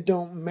it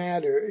don't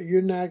matter.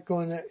 You're not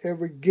going to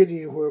ever get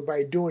anywhere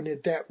by doing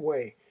it that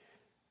way.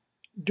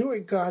 Do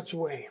it God's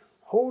way.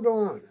 Hold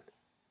on.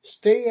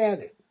 Stay at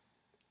it.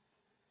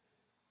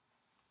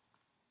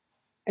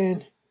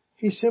 And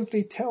he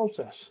simply tells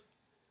us,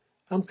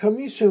 I'm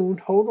coming soon.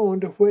 Hold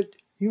on to what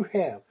you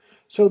have,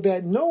 so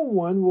that no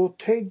one will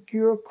take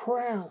your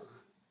crown.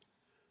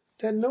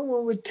 That no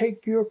one would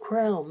take your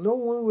crown. No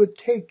one would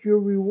take your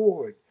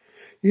reward.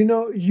 You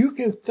know, you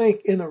can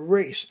think in a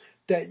race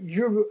that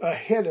you're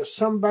ahead of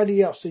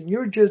somebody else and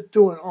you're just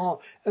doing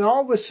and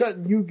all of a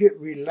sudden you get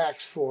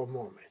relaxed for a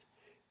moment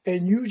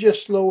and you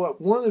just slow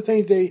up. One of the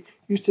things they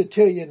used to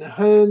tell you in the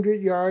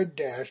 100-yard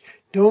dash,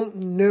 don't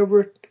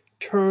never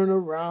turn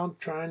around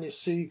trying to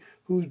see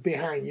who's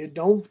behind you.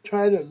 Don't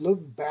try to look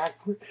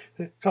backward,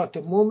 because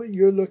the moment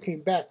you're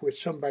looking backward,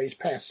 somebody's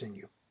passing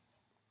you.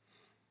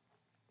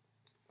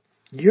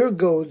 Your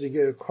goal is to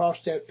get across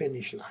that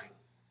finish line.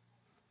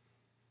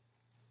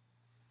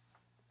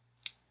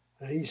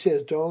 And he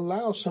says, don't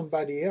allow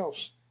somebody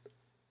else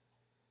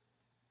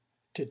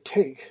to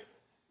take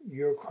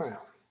your crown.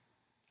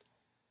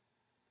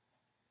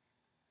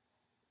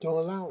 Don't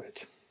allow it.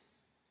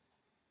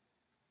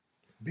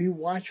 Be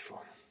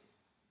watchful.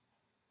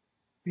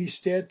 Be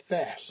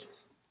steadfast,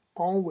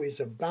 always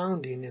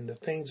abounding in the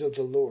things of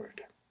the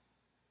Lord.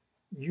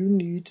 You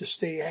need to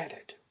stay at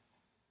it.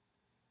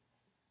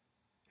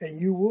 And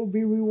you will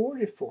be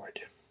rewarded for it.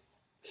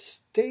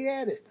 Stay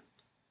at it.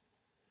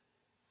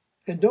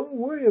 And don't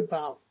worry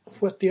about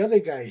what the other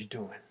guy's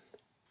doing.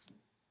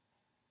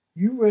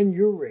 You run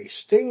your race.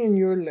 Stay in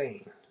your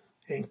lane.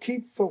 And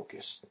keep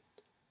focused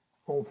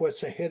on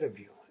what's ahead of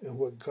you and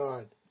what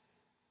God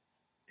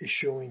is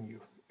showing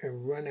you.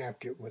 And run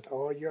after it with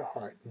all your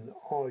heart and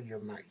all your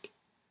might.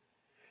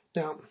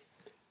 Now,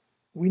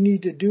 we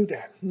need to do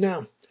that.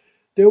 Now,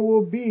 there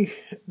will be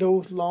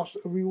those lost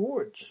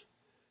rewards.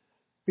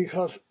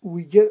 Because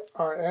we get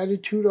our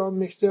attitude all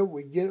mixed up,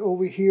 we get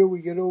over here,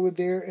 we get over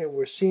there, and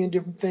we're seeing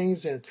different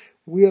things, and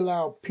we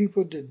allow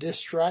people to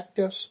distract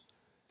us,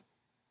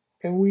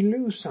 and we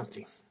lose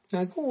something.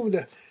 Now go over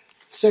to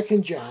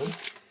 2 John,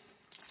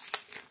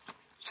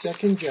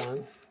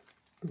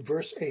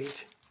 verse 8.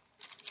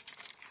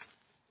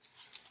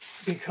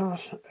 Because,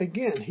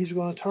 again, he's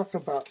going to talk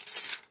about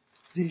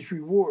these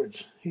rewards.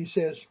 He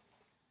says,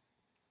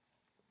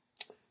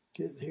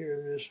 get here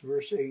in this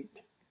verse 8.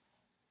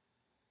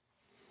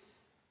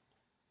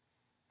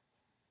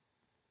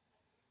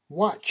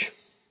 Watch.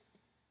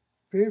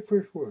 Very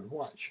first word,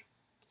 watch.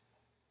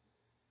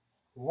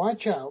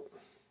 Watch out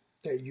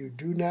that you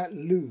do not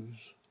lose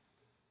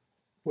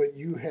what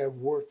you have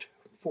worked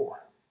for.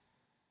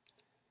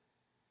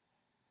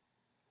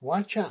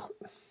 Watch out.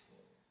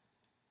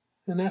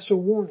 And that's a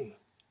warning.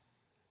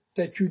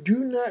 That you do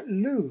not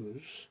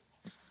lose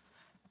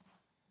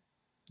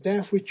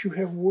that which you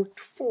have worked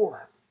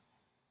for.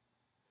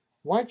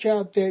 Watch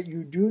out that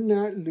you do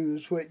not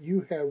lose what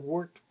you have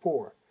worked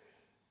for,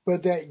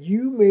 but that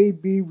you may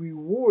be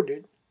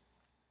rewarded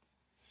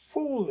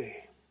fully.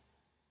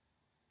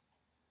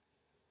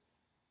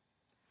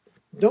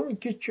 Don't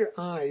get your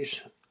eyes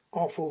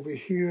off over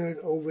here and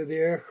over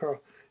there, because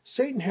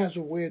Satan has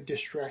a way of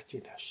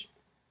distracting us.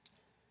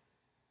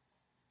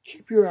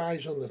 Keep your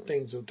eyes on the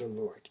things of the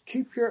Lord.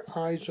 Keep your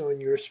eyes on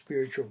your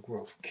spiritual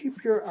growth.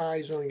 Keep your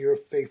eyes on your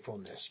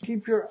faithfulness.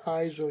 Keep your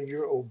eyes on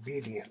your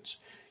obedience.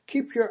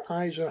 Keep your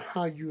eyes on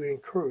how you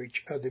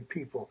encourage other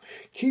people.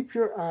 Keep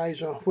your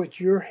eyes on what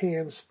your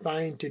hands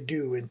find to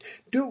do, and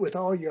do it with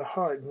all your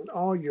heart and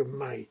all your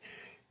might.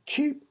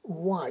 Keep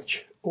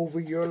watch over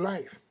your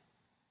life,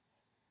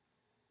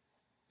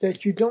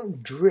 that you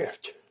don't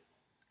drift.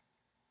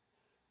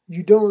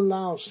 You don't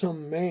allow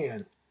some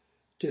man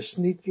to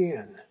sneak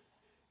in.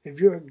 If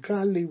you're a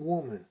godly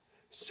woman,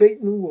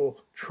 Satan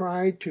will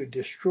try to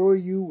destroy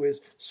you with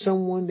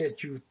someone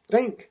that you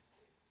think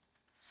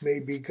may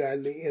be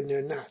godly and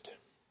they're not.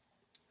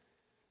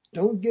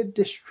 Don't get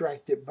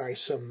distracted by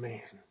some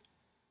man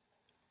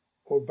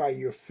or by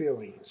your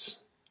feelings.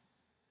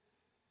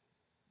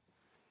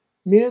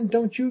 Men,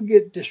 don't you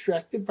get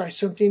distracted by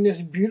something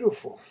that's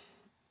beautiful.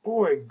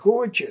 Boy,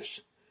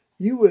 gorgeous.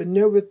 You would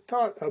never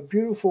thought a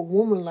beautiful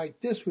woman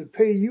like this would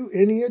pay you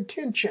any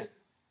attention.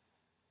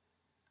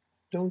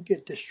 Don't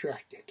get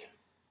distracted.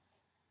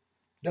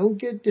 Don't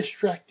get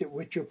distracted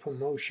with your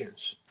promotions.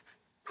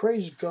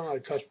 Praise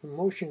God, because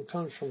promotion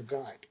comes from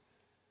God.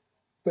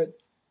 But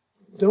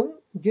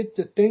don't get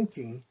to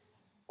thinking,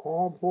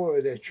 oh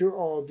boy, that you're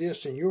all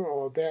this and you're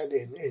all that,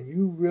 and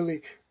you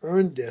really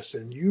earned this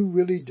and you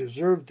really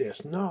deserve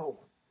this. No.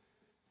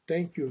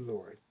 Thank you,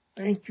 Lord.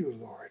 Thank you,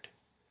 Lord.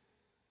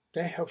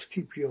 That helps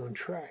keep you on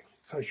track,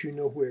 because you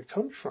know where it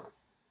comes from.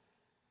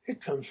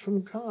 It comes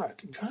from God.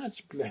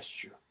 God's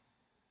blessed you.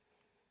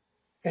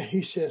 And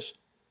he says,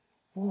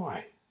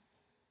 boy,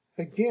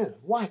 again,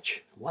 watch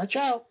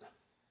out,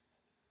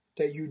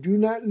 that you do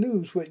not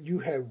lose what you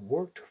have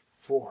worked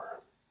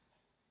for,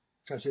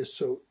 because it's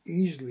so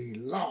easily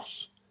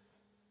lost.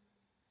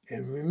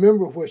 And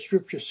remember what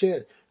Scripture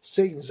said,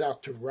 Satan's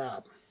out to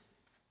rob.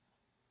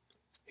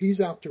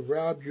 He's out to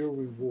rob your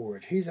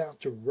reward. He's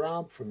out to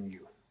rob from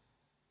you.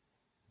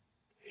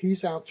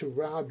 He's out to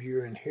rob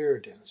your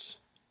inheritance.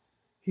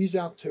 He's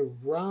out to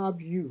rob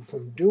you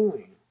from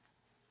doing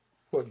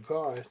what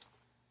God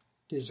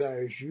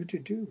desires you to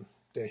do,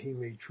 that he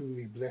may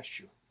truly bless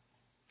you.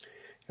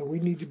 And we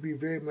need to be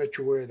very much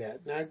aware of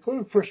that. Now go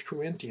to 1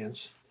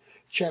 Corinthians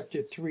chapter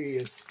 3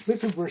 and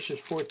look at verses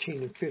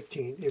 14 and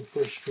 15 in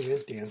 1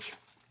 Corinthians.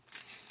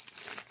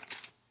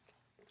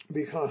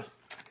 Because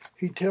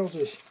he tells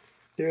us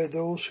there are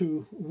those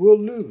who will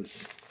lose,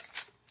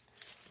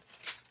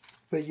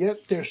 but yet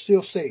they're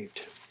still saved.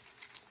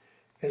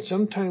 And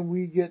sometimes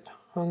we get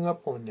hung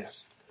up on this.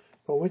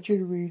 But I want you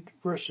to read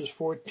verses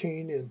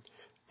 14 and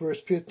verse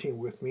 15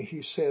 with me.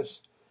 He says,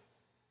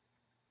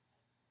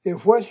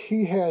 if what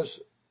he has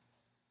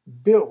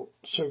built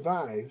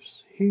survives,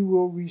 he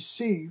will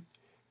receive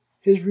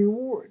his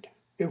reward.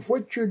 If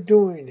what you're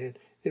doing, and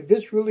if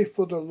it's really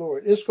for the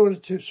Lord, it's going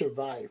to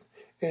survive.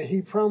 And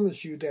he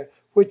promised you that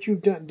what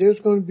you've done, there's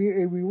going to be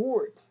a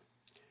reward.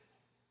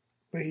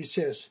 But he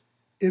says,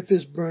 if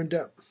it's burned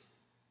up,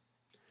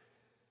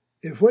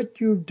 if what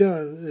you've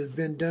done has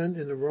been done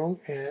in the wrong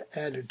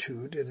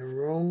attitude, in the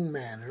wrong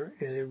manner,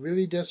 and it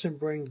really doesn't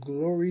bring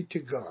glory to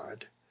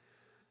God,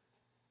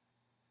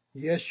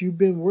 yes, you've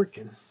been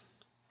working,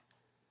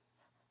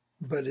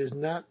 but it's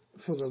not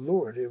for the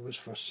Lord. It was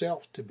for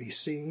self to be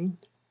seen,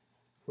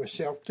 for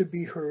self to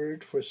be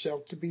heard, for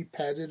self to be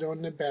patted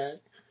on the back,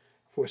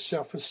 for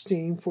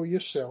self-esteem for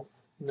yourself,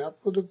 not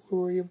for the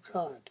glory of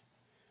God.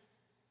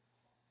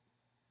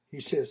 He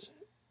says,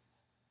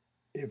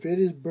 if it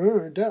is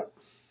burned up,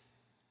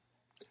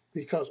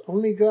 because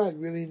only God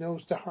really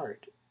knows the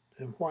heart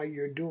and why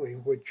you're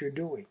doing what you're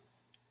doing.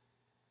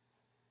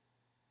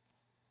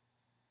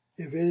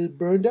 If it is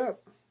burned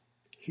up,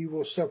 he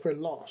will suffer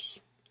loss.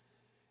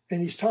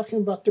 And he's talking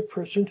about the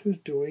person who's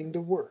doing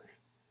the work.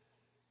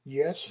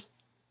 Yes,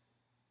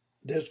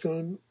 there's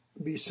going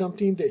to be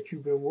something that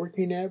you've been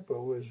working at,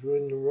 but was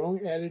in the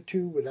wrong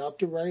attitude, without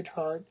the right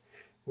heart,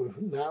 with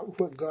not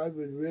what God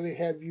would really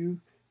have you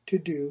to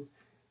do.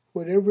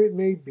 Whatever it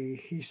may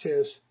be, he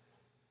says,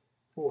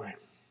 boy,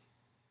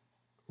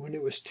 when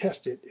it was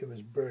tested, it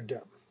was burned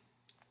up.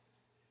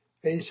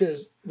 And he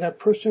says that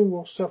person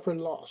will suffer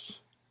loss.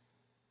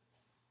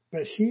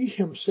 But he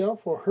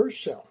himself or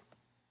herself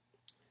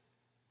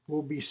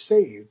will be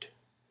saved,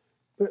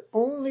 but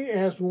only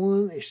as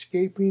one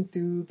escaping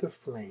through the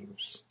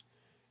flames.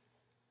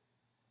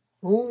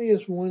 Only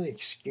as one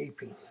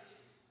escaping.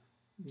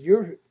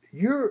 You're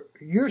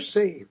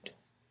saved.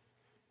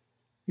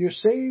 You're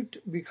saved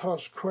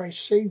because Christ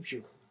saved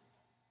you.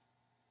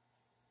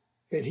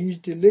 And He's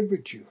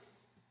delivered you.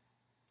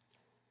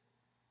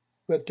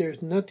 But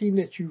there's nothing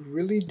that you've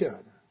really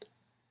done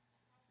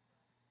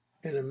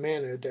in a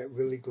manner that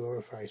really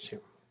glorifies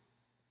Him.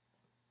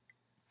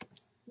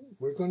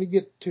 We're going to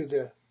get to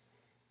the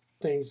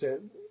things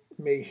that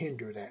may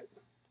hinder that.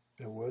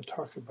 And we'll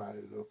talk about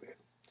it a little bit.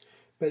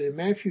 But in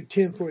Matthew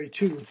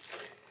 10:42,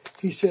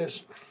 He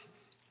says,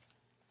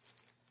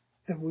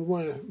 and we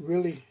want to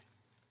really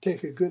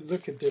take a good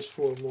look at this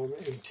for a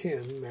moment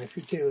in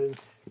Matthew 10. And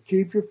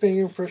keep your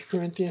finger in 1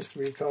 Corinthians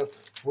 3 because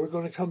we're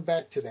going to come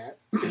back to that.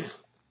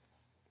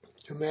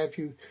 To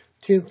Matthew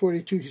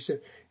 10:42, He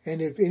said, and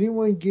if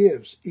anyone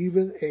gives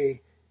even a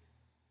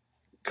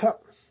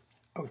cup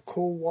of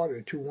cold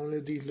water to one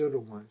of these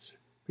little ones,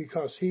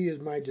 because he is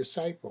my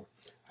disciple,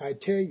 I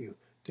tell you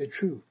the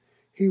truth,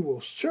 he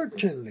will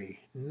certainly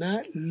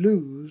not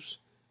lose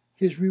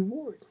his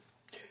reward.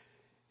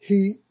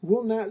 He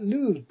will not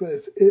lose,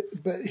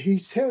 but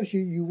He tells you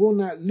you will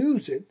not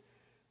lose it,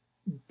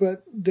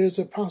 but there's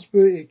a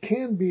possibility it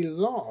can be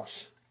lost,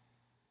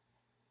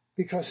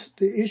 because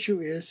the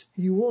issue is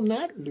you will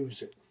not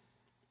lose it.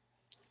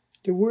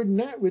 The word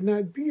not would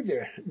not be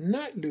there,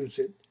 not lose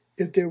it,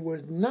 if there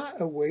was not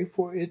a way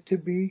for it to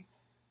be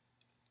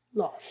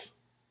lost.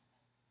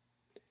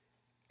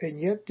 And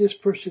yet this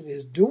person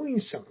is doing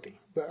something,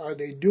 but are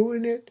they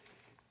doing it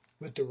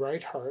with the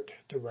right heart,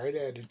 the right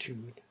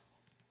attitude,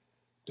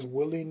 the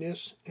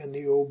willingness and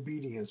the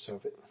obedience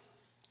of it?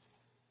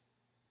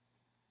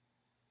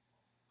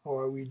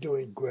 Or are we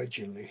doing it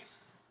grudgingly?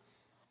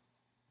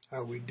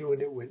 Are we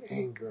doing it with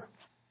anger?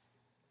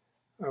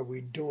 Are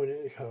we doing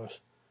it because,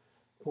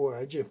 boy,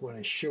 I just want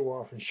to show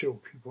off and show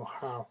people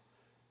how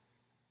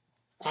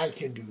I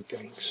can do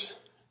things?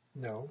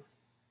 No.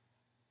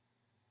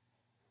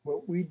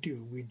 What we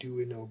do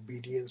in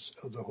obedience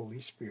of the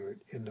Holy Spirit,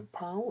 in the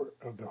power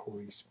of the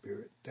Holy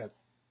Spirit, that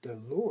the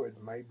Lord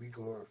might be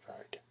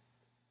glorified.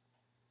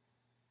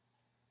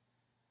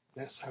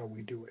 That's how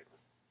we do it.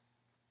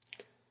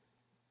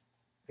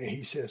 And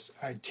He says,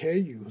 I tell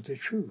you the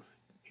truth.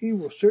 He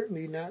will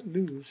certainly not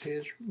lose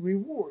his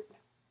reward.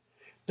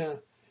 Now,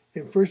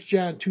 in 1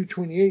 John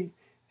 2:28,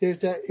 there's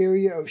that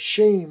area of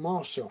shame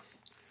also,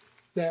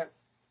 that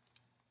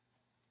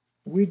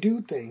we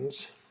do things,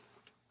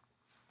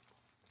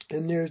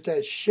 and there's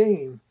that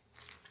shame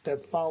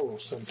that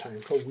follows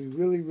sometimes, because we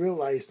really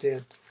realize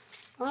then,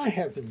 I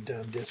haven't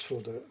done this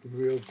for the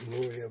real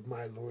glory of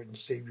my Lord and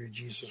Savior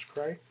Jesus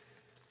Christ.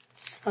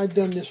 I've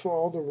done this for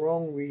all the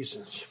wrong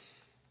reasons.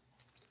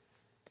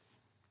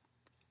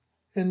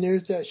 And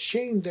there's that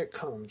shame that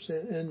comes,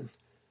 and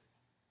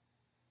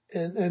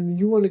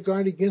you want to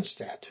guard against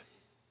that.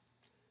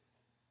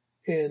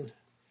 In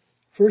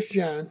 1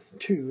 John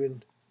 2,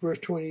 in verse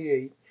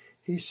 28,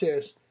 he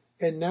says,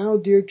 and now,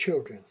 dear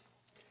children,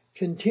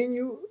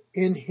 continue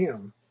in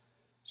Him,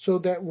 so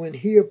that when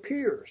He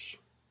appears,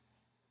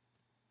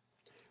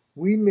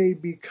 we may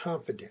be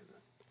confident.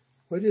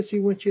 What does He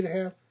want you to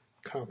have?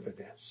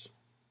 Confidence.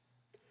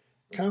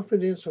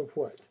 Confidence of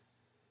what?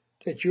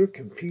 That you're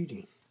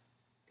competing.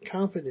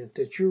 Confident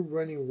that you're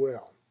running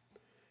well.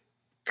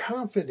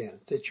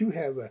 Confident that you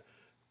have a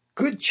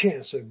good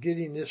chance of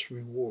getting this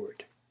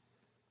reward.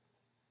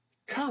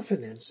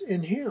 Confidence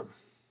in Him.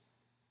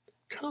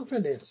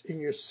 Confidence in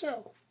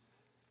yourself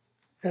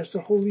as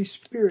the Holy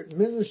Spirit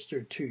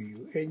ministers to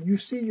you and you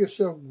see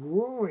yourself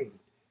growing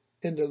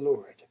in the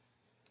Lord.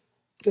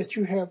 That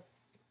you have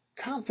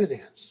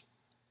confidence.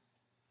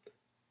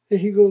 And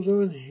he goes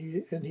on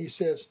and he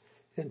says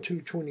in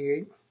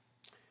 2:28,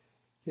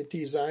 get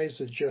these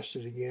eyes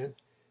adjusted again.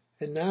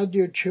 And now,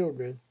 dear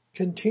children,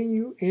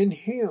 continue in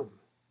Him.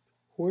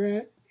 Where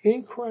at?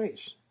 In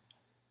Christ.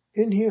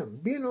 In Him.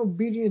 Being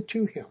obedient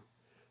to Him.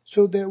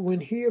 So that when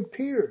He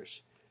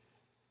appears,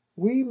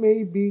 we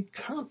may be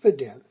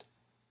confident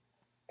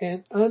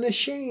and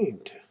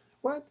unashamed.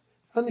 What?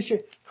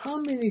 Unashamed. How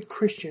many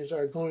Christians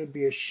are going to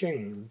be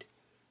ashamed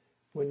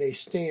when they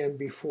stand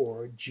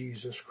before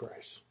Jesus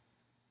Christ?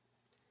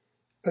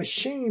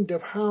 Ashamed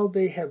of how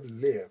they have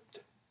lived.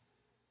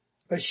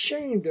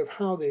 Ashamed of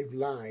how they've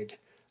lied.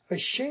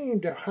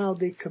 Ashamed of how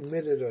they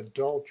committed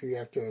adultery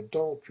after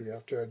adultery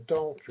after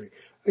adultery.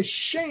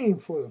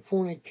 Ashamed for the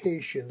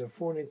fornication.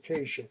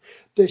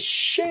 The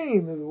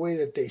shame of the way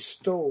that they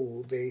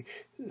stole. They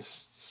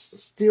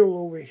steal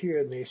over here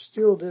and they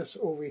steal this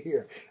over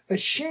here.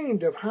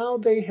 Ashamed of how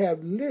they have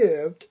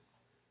lived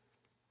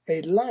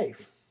a life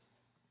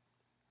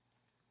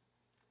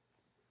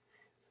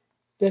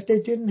that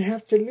they didn't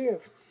have to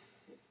live.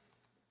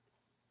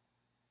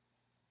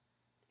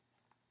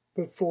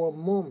 But for a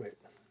moment,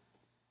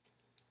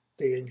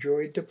 they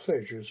enjoyed the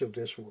pleasures of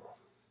this world.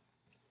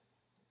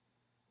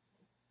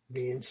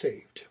 being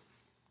saved.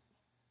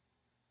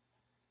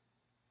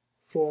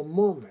 For a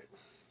moment,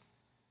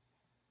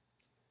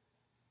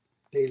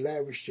 they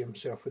lavish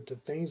themselves with the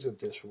things of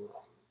this world,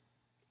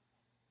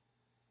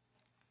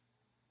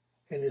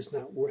 and it's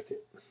not worth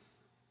it.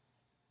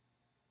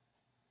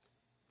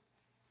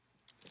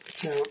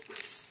 Now,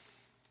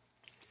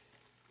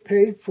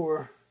 pay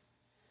for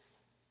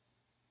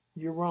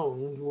your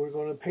wrongs, we're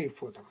going to pay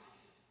for them.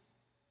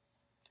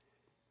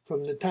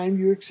 From the time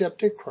you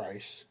accepted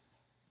Christ,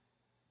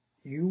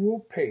 you will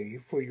pay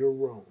for your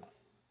wrong.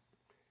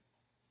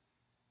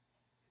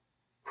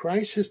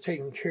 Christ has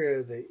taken care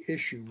of the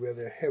issue,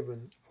 whether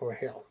heaven or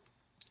hell.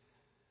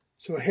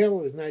 So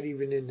hell is not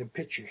even in the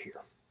picture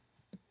here.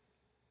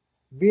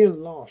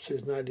 Being lost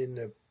is not in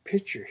the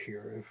picture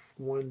here, if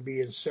one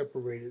being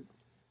separated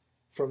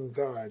from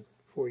God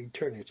for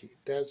eternity.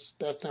 That's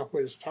not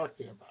what it's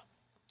talking about.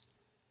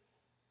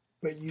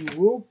 But you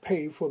will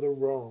pay for the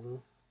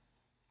wrong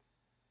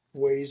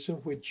ways in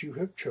which you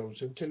have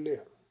chosen to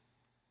live.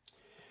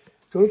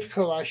 Go to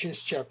Colossians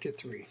chapter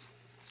 3.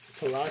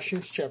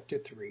 Colossians chapter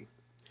 3,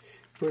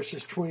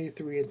 verses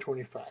 23 and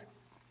 25.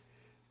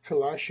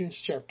 Colossians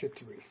chapter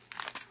 3.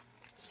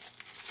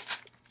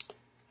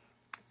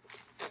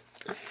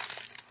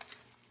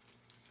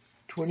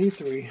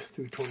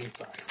 through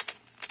 25.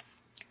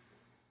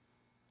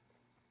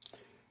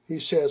 He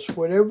says,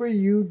 whatever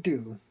you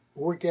do,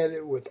 work at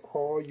it with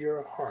all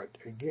your heart.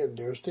 Again,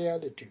 there's the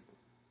attitude.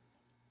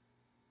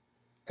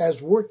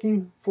 As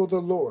working for the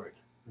Lord,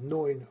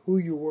 knowing who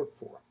you work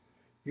for.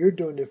 You're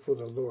doing it for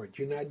the Lord.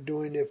 You're not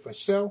doing it for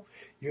self.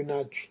 You're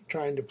not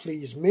trying to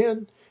please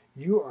men.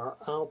 You are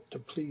out to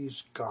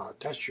please God.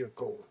 That's your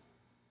goal.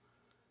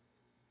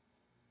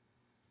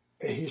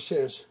 And he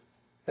says,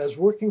 as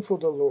working for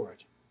the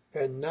Lord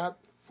and not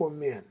for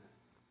men.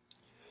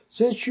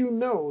 Since you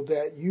know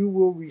that you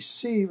will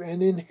receive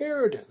an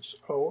inheritance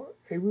or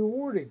a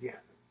reward again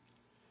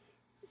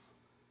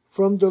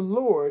from the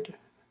Lord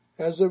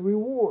as a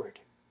reward.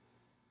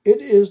 It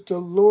is the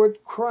Lord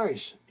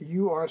Christ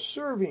you are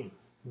serving.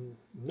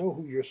 Know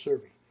who you're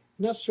serving.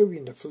 Not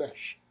serving the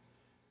flesh,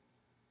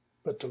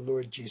 but the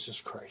Lord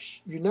Jesus Christ.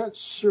 You're not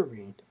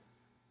serving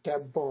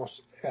that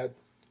boss at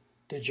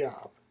the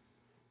job.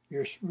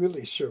 You're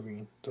really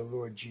serving the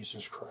Lord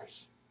Jesus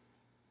Christ.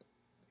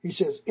 He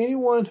says,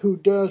 anyone who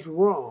does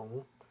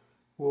wrong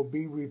will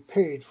be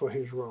repaid for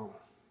his wrong.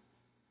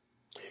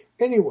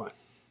 Anyone,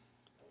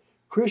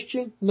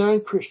 Christian,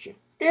 non-Christian,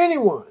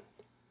 anyone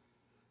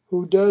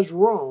who does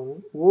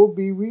wrong will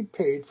be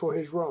repaid for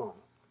his wrong.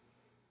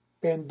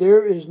 And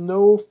there is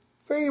no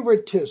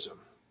favoritism.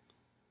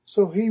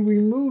 So he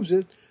removes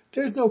it.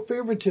 There's no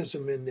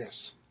favoritism in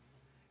this.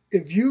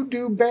 If you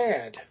do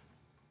bad,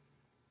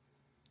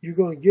 you're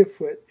going to get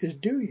what is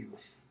due you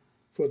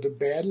for the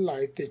bad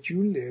life that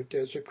you lived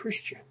as a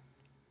Christian.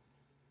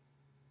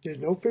 There's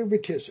no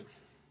favoritism.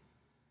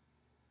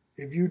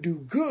 If you do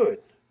good,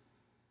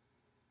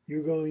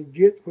 you're going to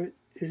get what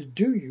is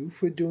due you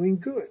for doing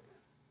good.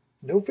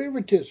 No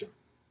favoritism.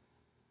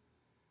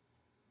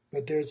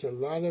 But there's a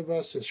lot of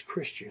us as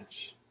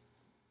Christians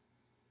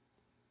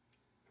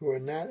who are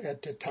not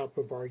at the top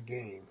of our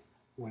game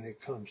when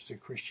it comes to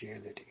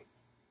Christianity.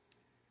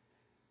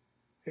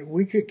 And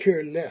we could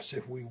care less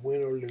if we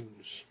win or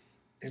lose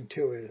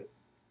until it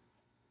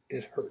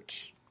hurts.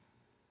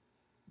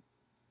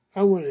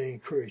 I want to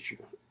encourage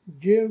you.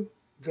 Give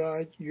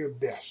God your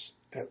best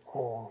at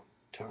all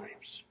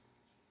times.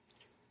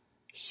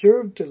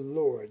 Serve the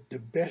Lord the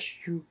best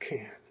you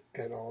can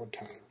at all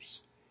times.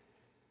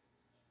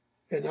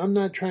 And I'm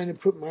not trying to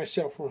put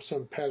myself on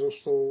some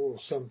pedestal or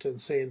something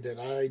saying that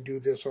I do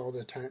this all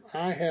the time.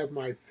 I have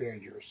my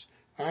failures.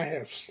 I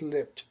have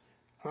slipped.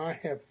 I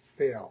have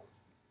failed.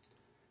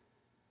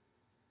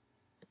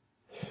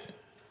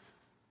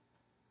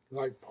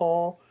 Like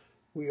Paul,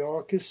 we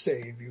all could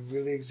say, if you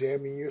really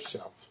examine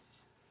yourself,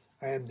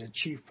 I am the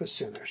chief of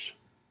sinners.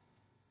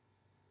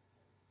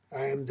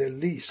 I am the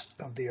least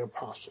of the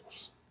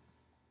apostles.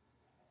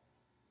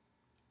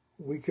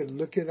 We could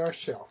look at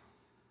ourselves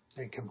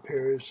in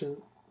comparison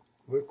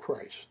with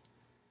Christ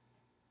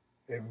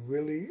and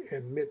really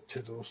admit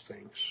to those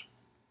things.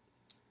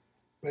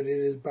 But it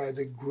is by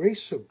the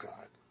grace of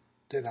God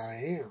that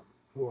I am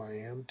who I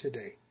am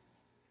today.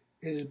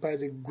 It is by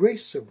the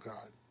grace of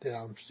God that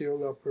I'm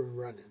still up and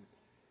running.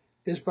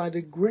 It's by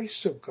the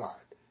grace of God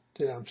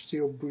that I'm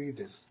still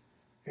breathing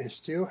and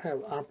still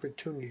have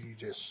opportunity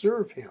to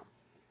serve Him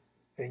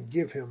and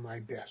give Him my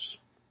best.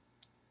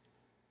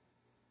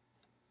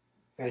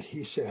 And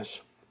He says,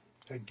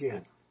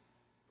 again,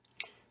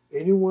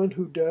 anyone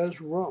who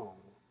does wrong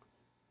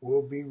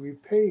will be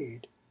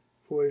repaid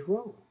for his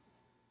wrong.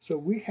 So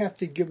we have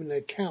to give an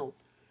account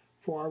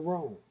for our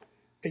wrong.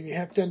 And you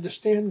have to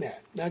understand that.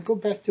 Now go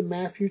back to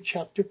Matthew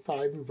chapter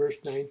 5 and verse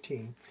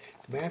 19.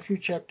 Matthew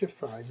chapter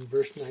 5 and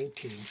verse 19.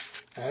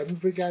 I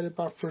haven't forgot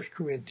about 1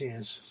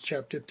 Corinthians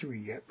chapter 3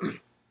 yet.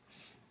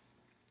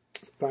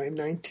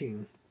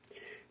 5:19.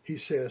 He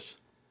says,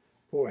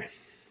 boy,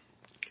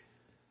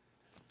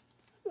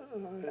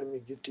 let me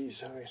get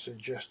these eyes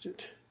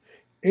adjusted.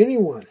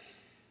 Anyone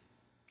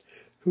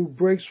who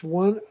breaks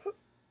one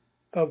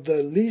of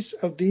the least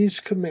of these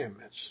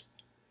commandments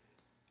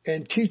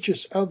and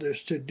teaches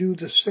others to do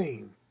the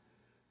same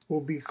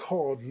will be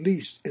called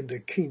least in the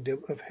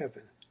kingdom of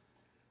heaven.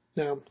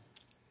 Now,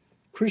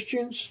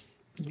 Christians,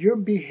 your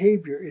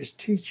behavior is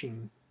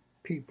teaching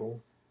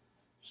people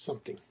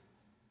something.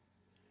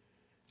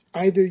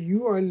 Either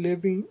you are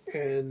living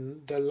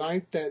in the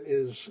life that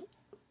is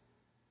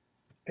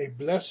a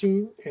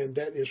blessing and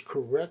that is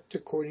correct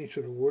according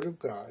to the Word of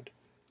God,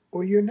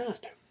 or you're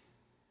not.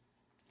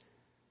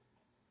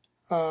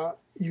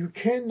 You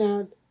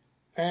cannot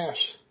ask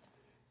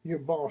your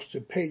boss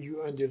to pay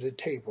you under the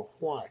table.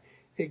 Why?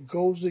 It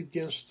goes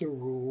against the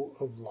rule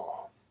of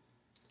law.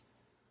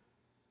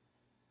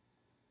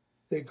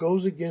 It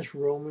goes against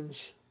Romans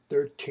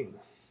 13,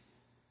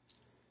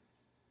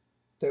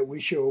 that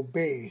we shall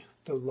obey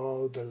the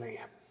law of the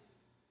land.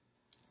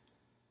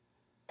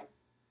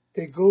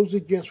 It goes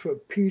against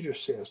what Peter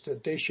says,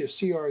 that they should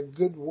see our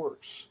good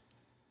works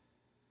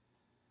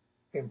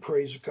and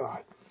praise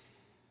God.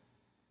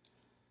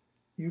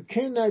 You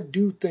cannot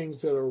do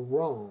things that are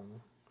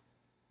wrong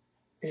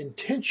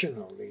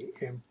intentionally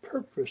and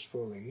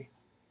purposefully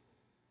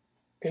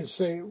and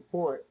say,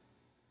 boy,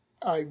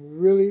 I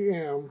really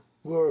am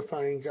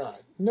glorifying God.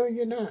 No,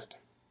 you're not.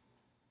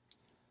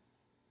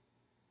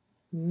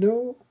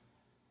 No,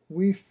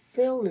 we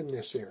fail in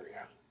this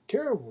area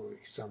terribly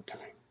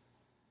sometimes.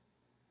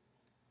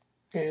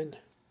 And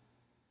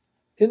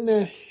in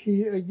that,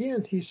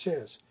 he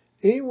says,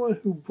 anyone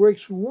who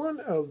breaks one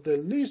of the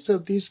least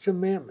of these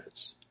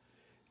commandments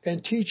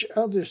and teach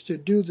others to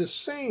do the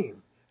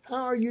same.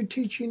 How are you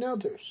teaching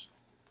others?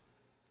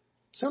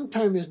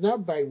 Sometimes it's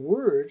not by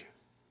word,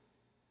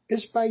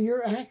 it's by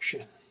your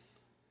action.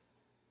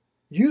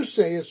 You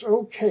say it's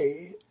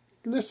okay.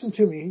 Listen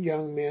to me,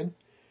 young men.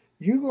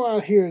 You go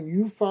out here and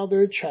you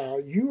father a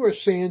child, you are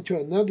saying to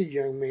another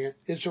young man,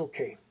 it's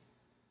okay.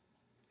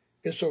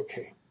 It's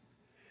okay.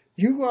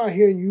 You go out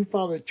here and you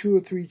father 2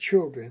 or 3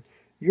 children,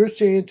 you're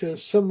saying to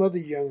some other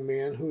young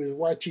man who is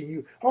watching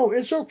you, oh,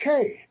 it's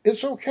okay.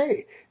 It's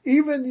okay.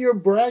 Even you're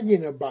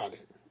bragging about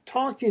it,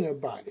 talking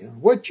about it,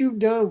 and what you've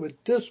done with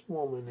this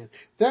woman and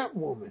that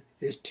woman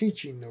is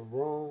teaching the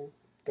wrong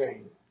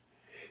thing.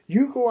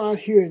 You go out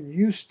here and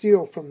you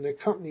steal from the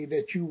company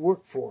that you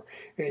work for,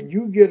 and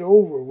you get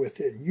over with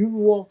it. You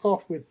walk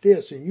off with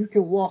this, and you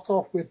can walk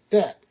off with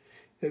that.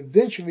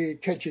 Eventually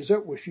it catches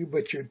up with you,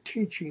 but you're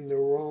teaching the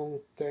wrong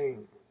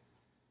thing.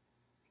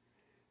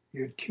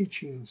 You're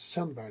teaching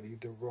somebody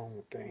the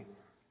wrong thing.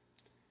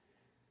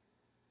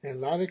 And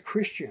a lot of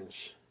Christians,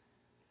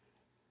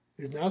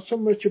 it's not so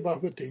much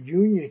about what the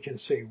union can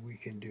say we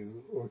can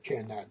do or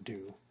cannot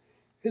do.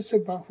 It's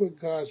about what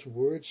God's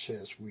Word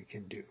says we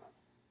can do.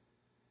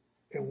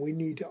 And we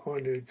need to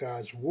honor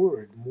God's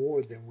Word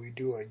more than we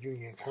do a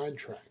union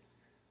contract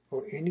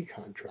or any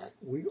contract.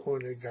 We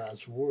honor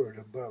God's Word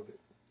above it.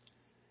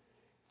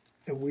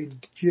 And we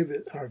give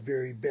it our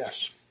very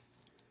best.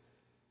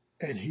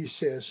 And he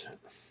says,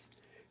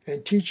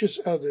 and teaches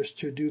others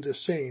to do the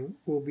same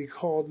will be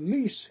called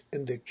least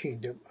in the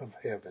kingdom of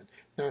heaven.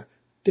 Now,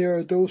 there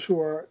are those who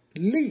are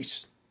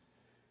least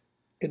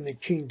in the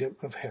kingdom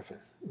of heaven.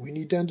 We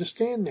need to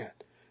understand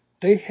that.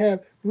 They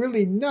have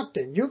really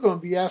nothing. You're going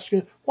to be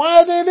asking,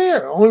 why are they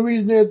there? The only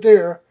reason they're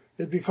there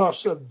is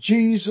because of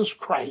Jesus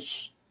Christ.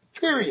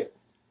 Period.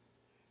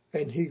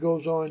 And he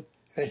goes on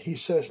and he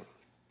says,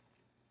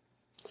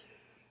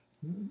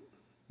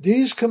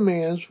 these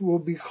commands will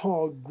be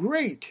called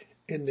great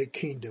in the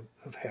kingdom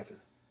of heaven.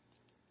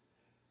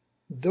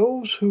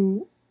 Those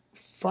who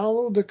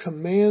follow the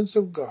commands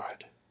of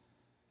God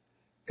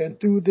and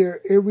through their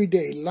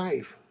everyday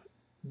life,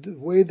 the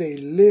way they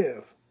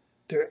live,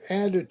 their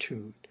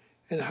attitude,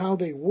 and how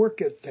they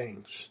work at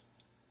things,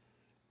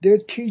 they're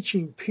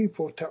teaching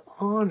people to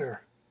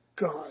honor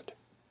God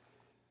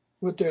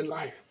with their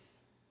life.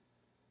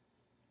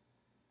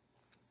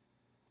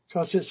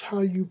 Because it's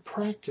how you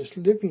practice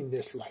living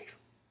this life.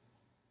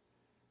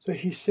 So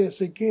he says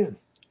again,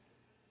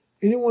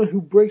 anyone who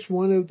breaks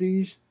one of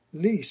these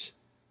least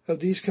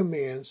of these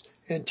commands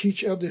and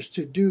teach others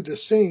to do the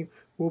same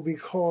will be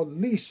called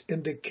least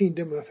in the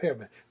kingdom of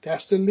heaven.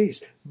 That's the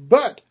least.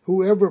 But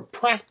whoever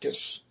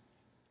practice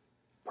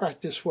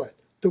what?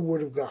 The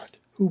Word of God.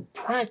 Who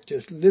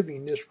practice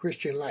living this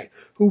Christian life.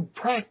 Who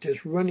practice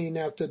running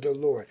after the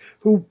Lord.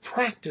 Who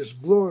practice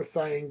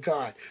glorifying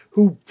God.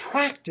 Who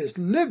practice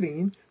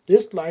living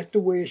this life the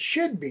way it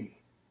should be.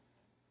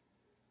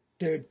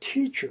 They're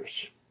teachers.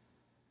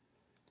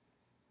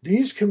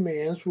 These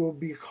commands will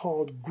be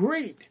called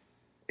great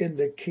in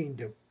the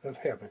kingdom of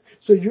heaven.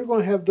 So you're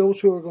going to have those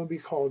who are going to be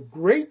called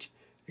great,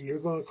 and you're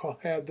going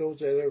to have those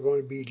that are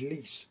going to be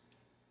least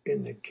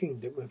in the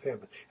kingdom of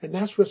heaven. And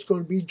that's what's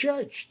going to be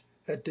judged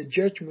at the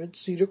judgment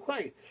seat of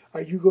Christ.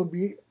 Are you going to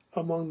be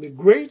among the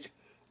great,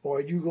 or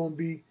are you going to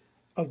be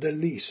of the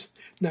least?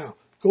 Now,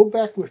 go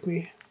back with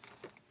me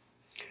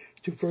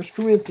to 1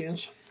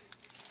 Corinthians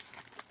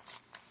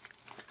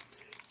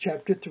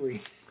chapter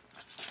 3.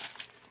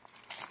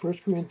 1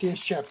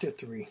 Corinthians chapter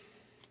 3.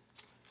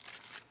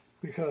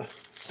 Because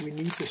we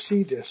need to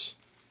see this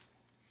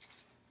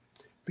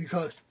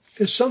because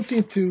it's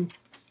something to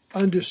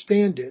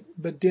understand it,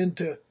 but then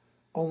to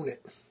own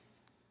it.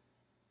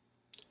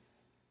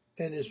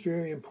 And it's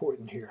very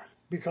important here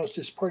because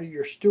it's part of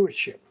your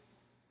stewardship.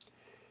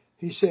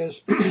 He says,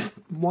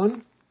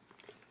 1,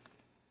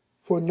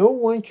 for no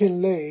one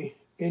can lay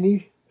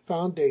any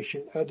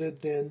foundation other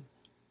than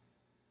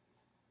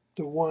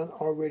the one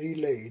already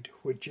laid,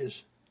 which is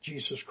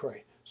Jesus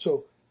Christ.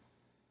 So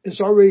it's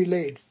already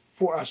laid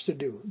for us to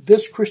do.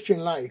 This Christian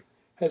life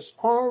has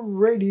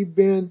already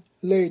been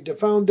laid. The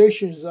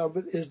foundations of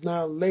it is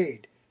now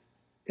laid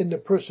in the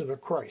person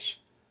of Christ.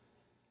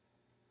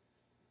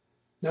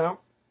 Now,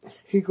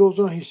 he goes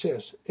on, he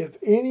says, if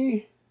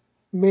any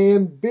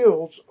man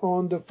builds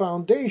on the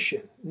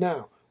foundation.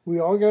 Now, we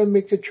all got to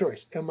make a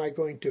choice. Am I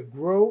going to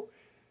grow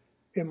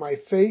in my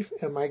faith?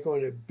 Am I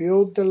going to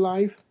build the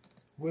life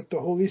with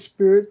the Holy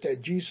Spirit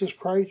that Jesus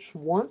Christ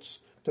wants?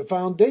 The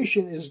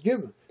foundation is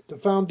given. The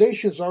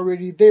foundation is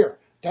already there.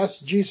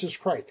 That's Jesus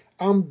Christ.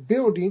 I'm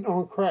building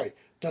on Christ.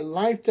 The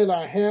life that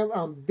I have,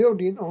 I'm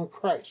building on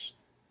Christ.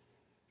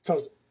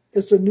 Because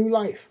it's a new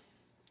life.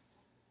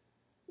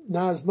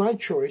 Now it's my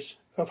choice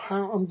of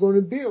how I'm going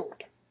to build.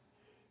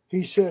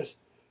 He says,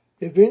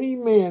 if any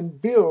man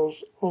builds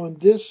on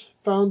this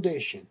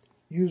foundation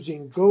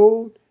using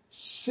gold,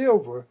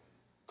 silver,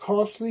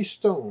 costly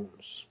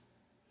stones.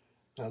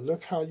 Now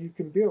look how you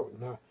can build.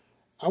 Now,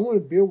 I want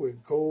to build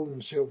with gold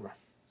and silver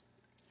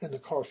and the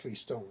costly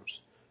stones.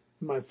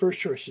 My first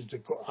choice is to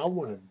go. I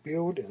want to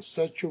build in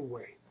such a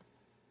way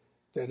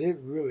that it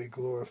really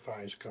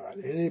glorifies God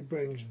and it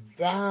brings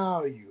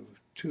value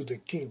to the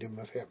kingdom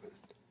of heaven.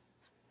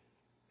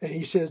 And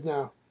he says,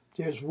 now,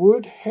 there's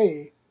wood,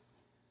 hay,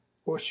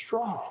 or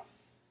straw.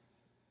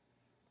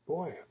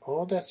 Boy,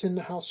 all that's in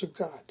the house of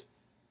God.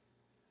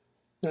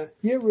 Now,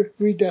 you ever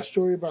read that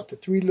story about the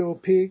 3 little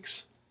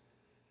pigs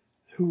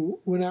who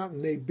went out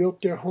and they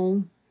built their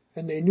home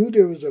and they knew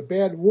there was a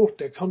bad wolf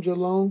that comes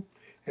along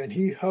and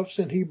he huffs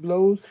and he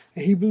blows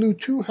and he blew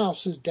 2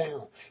 houses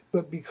down.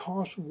 But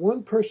because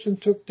one person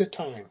took the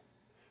time,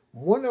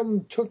 one of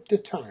them took the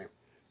time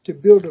to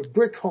build a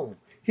brick home,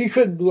 he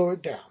couldn't blow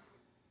it down.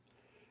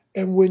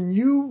 And when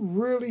you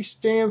really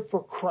stand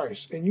for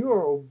Christ and you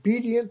are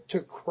obedient to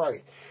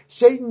Christ,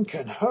 Satan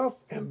can huff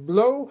and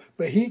blow,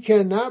 but he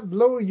cannot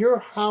blow your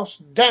house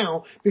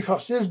down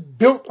because it's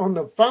built on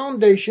the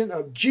foundation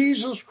of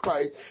Jesus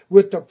Christ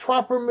with the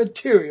proper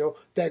material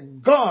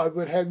that God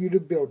would have you to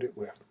build it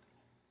with.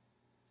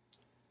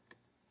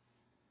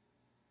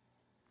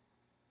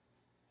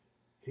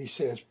 He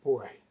says,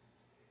 boy,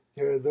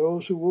 there are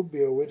those who will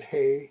build with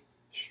hay,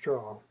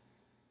 straw.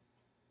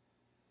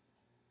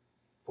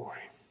 Boy.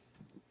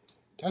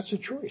 That's a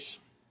choice.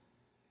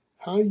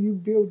 How you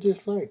build this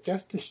life,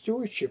 that's the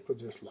stewardship of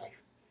this life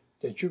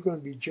that you're going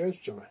to be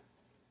judged on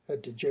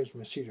at the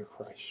judgment seat of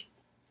Christ.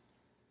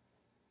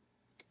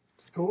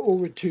 Go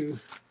over to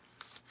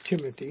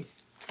Timothy.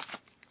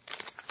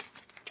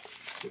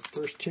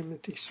 1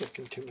 Timothy, 2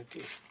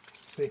 Timothy.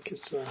 I think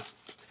it's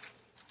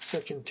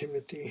 2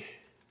 Timothy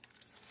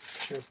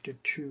chapter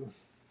 2.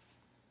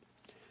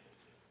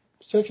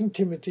 2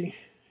 Timothy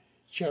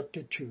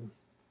chapter 2.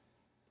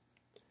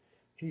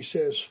 He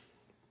says,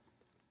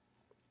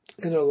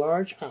 in a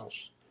large house,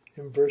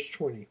 in verse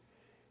 20,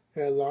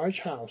 in a large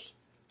house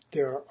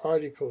there are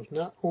articles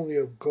not only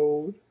of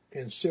gold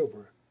and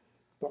silver,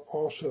 but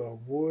also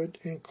of wood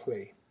and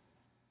clay.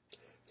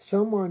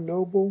 Some are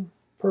noble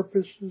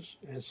purposes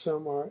and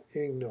some are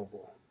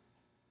ignoble.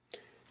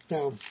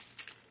 Now,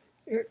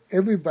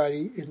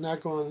 everybody is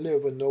not going to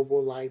live a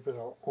noble life and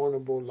an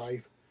honorable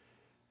life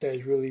that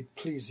is really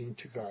pleasing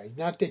to God.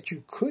 Not that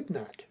you could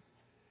not,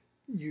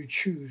 you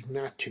choose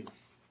not to.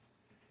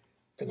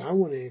 And I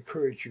want to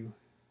encourage you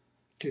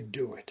to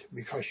do it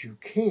because you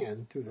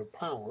can through the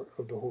power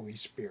of the Holy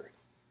Spirit.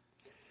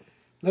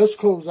 Let's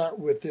close out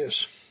with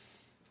this.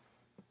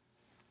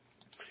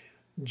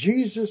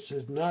 Jesus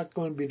is not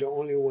going to be the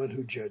only one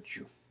who judges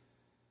you.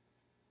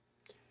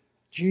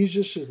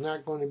 Jesus is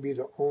not going to be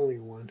the only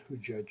one who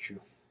judges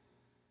you.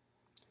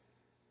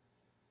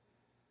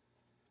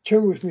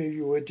 Turn with me, if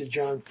you would, to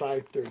John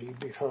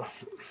 5:30, because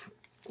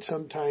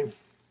sometimes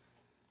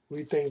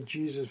we think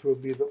Jesus will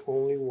be the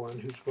only one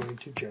who's going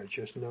to judge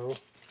us. No,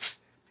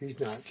 he's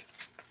not.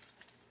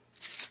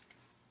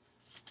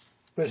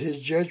 But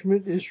his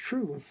judgment is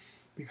true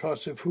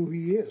because of who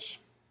he is.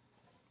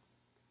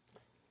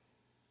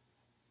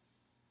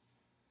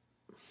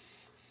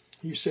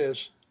 He says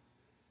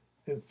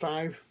in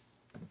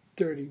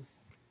 5:30,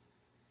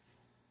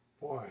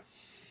 boy,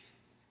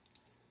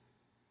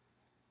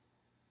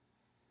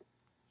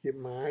 get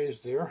my eyes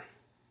there.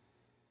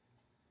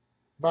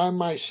 By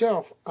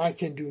myself, I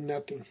can do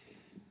nothing.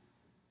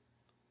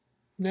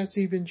 And that's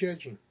even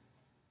judging.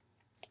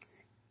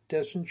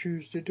 Doesn't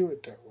choose to do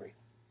it that way.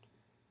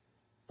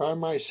 By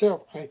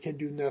myself, I can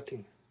do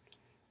nothing.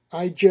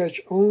 I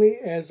judge only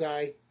as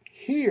I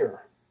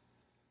hear,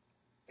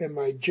 and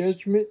my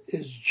judgment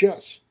is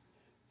just.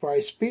 For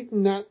I speak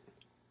not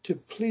to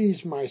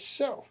please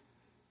myself,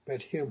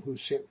 but him who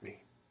sent me.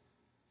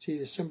 See,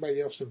 there's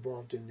somebody else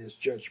involved in this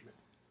judgment.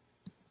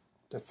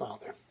 the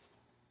Father.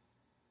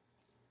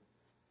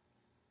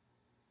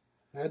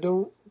 I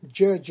don't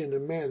judge in a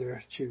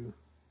manner to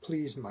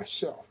please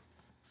myself.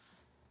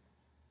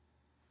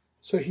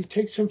 So he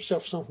takes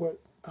himself somewhat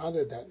out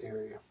of that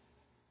area.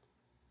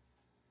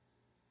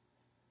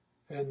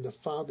 And the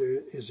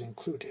Father is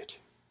included.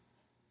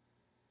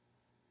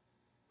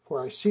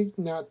 For I seek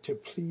not to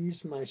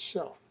please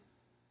myself,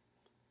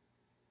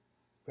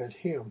 but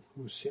him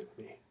who sent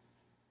me.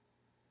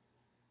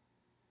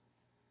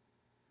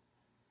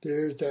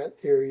 There's that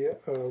area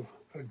of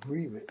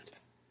agreement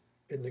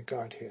in the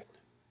Godhead.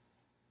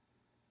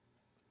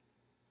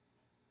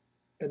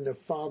 And the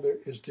Father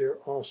is there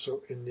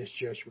also in this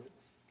judgment.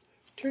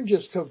 Turn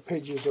just a couple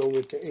pages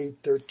over to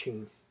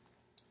 8:13.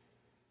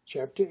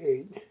 Chapter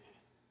 8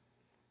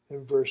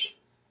 and verse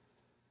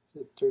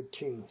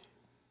 13.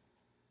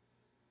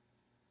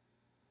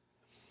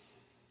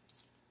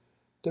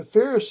 The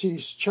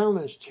Pharisees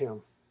challenged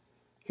him.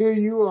 Here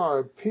you are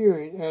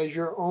appearing as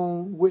your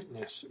own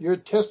witness. Your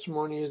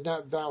testimony is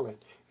not valid.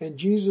 And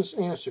Jesus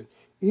answered,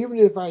 even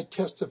if I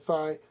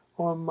testify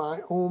on my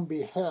own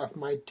behalf,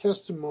 my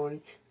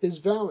testimony is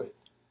valid.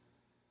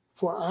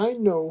 For I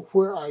know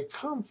where I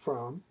come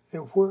from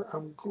and where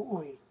I'm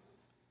going.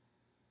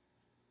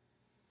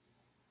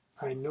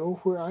 I know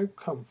where I've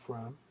come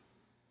from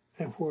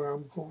and where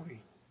I'm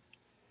going.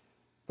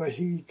 But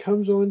he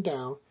comes on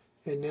down,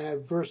 and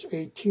at verse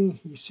 18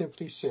 he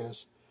simply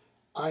says,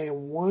 I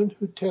am one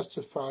who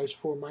testifies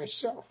for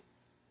myself.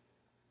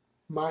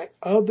 My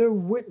other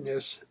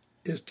witness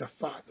is the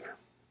Father.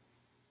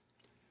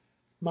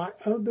 My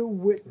other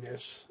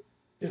witness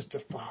is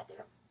the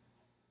Father.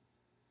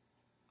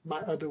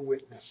 My other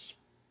witness.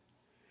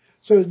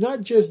 So it's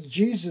not just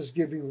Jesus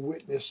giving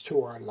witness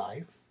to our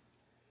life,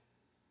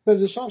 but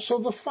it's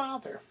also the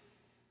Father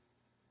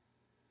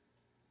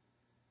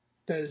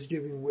that is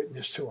giving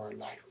witness to our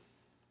life.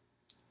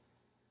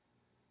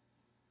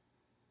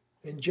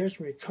 And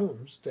judgment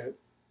comes that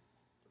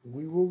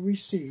we will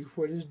receive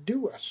what is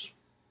due us.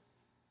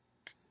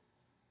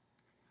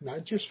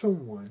 Not just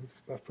from one,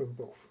 but from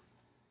both.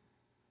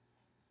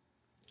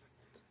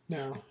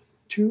 Now,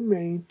 two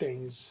main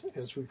things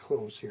as we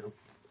close here.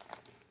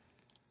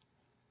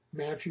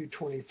 Matthew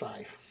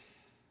 25.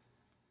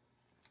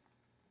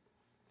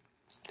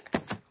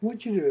 I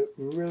want you to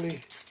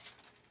really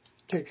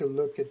take a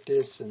look at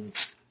this and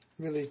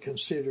really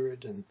consider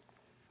it. And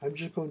I'm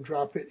just going to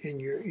drop it in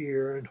your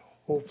ear and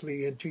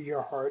hopefully into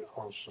your heart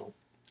also.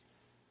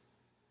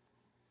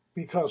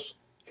 Because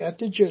at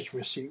the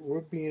judgment seat,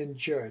 we're being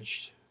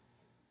judged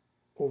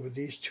over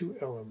these two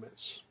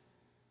elements.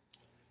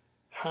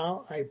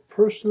 How I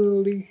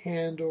personally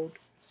handled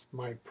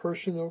my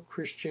personal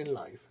Christian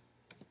life,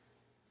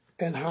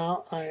 and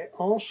how I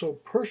also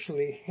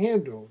personally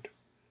handled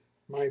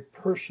my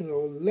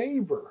personal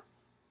labor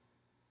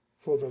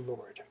for the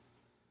Lord.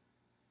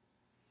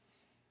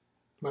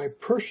 My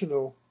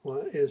personal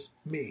one is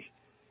me,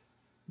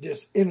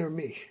 this inner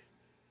me.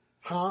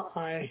 How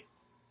I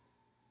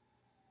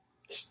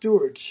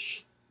stewards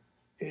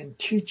in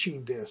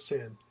teaching this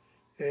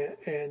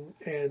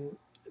and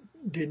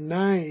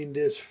denying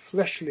this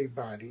fleshly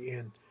body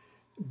and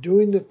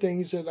doing the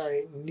things that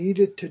I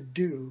needed to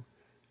do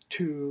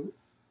to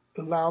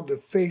allow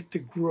the faith to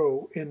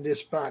grow in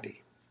this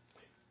body,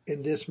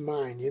 in this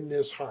mind, in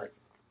this heart.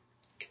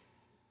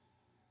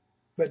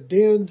 But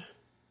then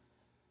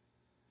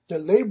the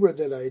labor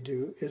that I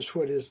do is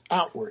what is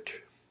outward.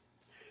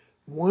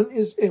 One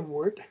is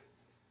inward,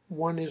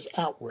 one is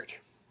outward.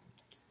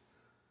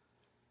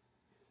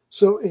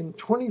 So in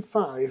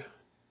 25,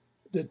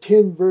 the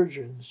 10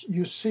 virgins,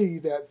 you see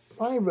that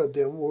 5 of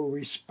them were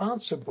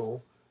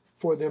responsible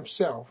for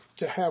themselves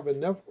to have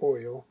enough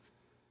oil,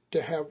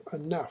 to have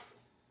enough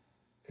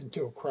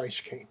until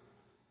Christ came.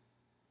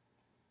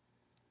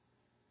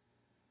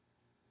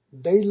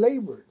 They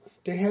labored.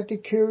 They had to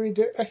carry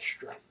the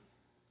extra.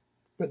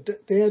 But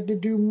they had to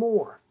do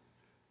more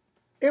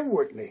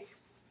inwardly.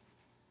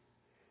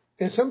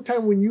 And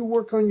sometimes when you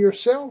work on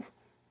yourself,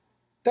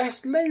 that's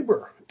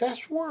labor. That's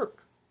work.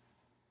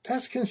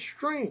 That's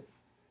constraint.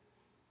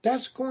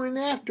 That's going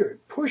after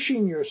it,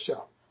 pushing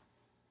yourself.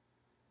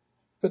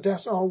 But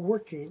that's all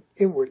working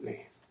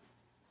inwardly,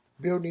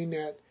 building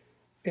that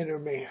inner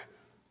man,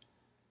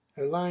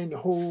 allowing the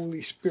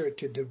Holy Spirit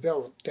to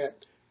develop that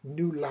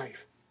new life.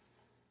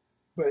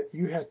 But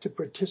you have to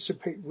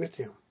participate with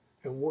Him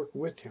and work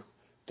with Him.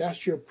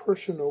 That's your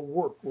personal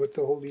work with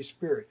the Holy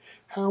Spirit.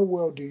 How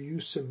well do you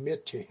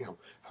submit to Him?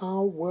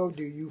 How well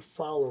do you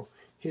follow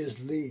His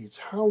leads?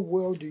 How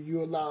well do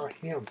you allow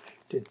Him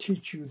to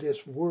teach you this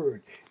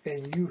word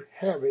and you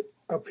have it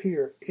up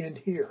here in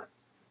here?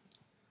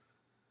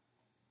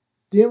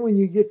 Then when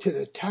you get to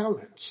the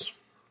talents,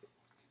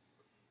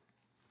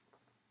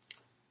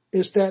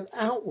 it's that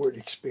outward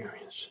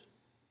experience.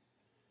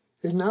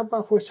 It's not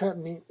about what's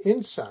happening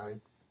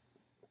inside.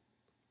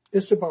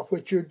 It's about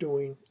what you're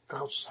doing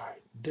outside.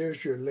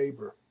 There's your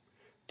labor.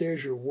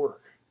 There's your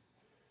work.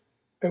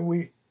 And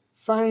we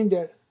find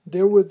that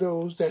there were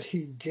those that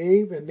He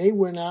gave and they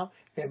went out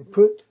and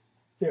put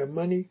their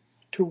money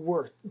to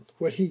work.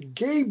 What he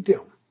gave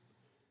them,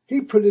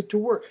 he put it to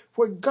work.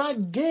 What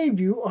God gave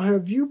you, or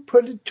have you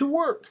put it to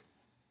work?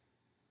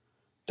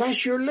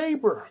 That's your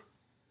labor.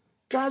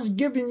 God's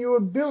given you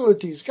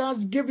abilities.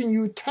 God's given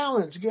you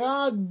talents.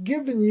 God's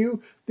given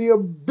you the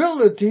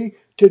ability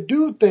to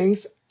do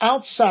things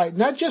outside,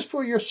 not just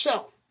for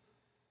yourself,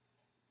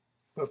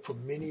 but for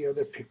many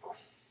other people.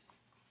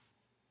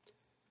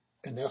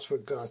 And that's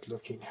what God's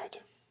looking at.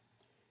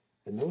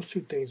 And those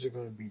two things are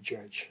going to be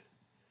judged.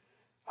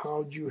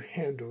 How you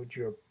handled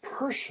your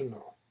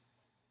personal,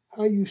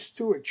 how you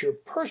steward your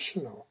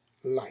personal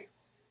life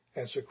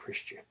as a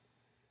Christian,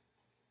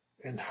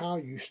 and how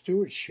you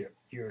stewardship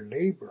your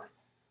labor,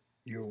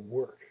 your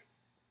work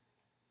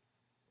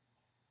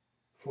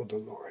for the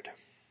Lord.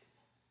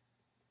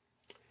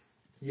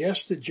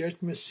 Yes, the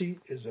judgment seat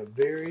is a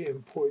very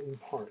important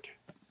part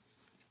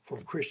for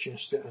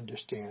Christians to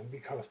understand,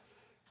 because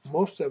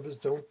most of us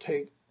don't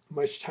take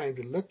much time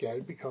to look at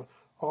it, because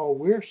all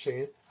we're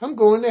saying, I'm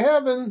going to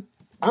heaven.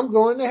 I'm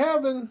going to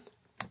heaven.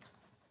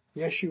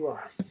 Yes, you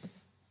are.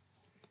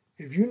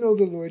 If you know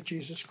the Lord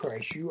Jesus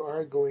Christ, you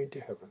are going to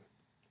heaven.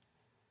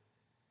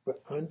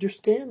 But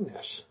understand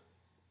this.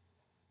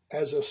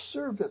 As a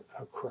servant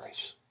of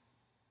Christ,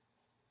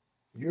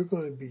 you're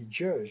going to be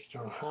judged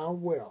on how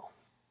well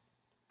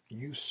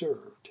you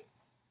served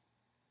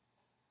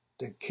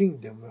the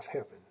kingdom of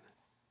heaven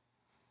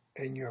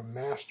and your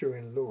Master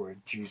and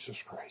Lord Jesus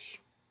Christ.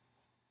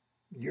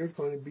 You're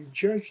going to be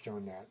judged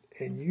on that,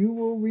 and you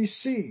will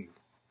receive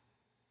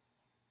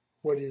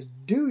what is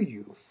due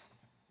you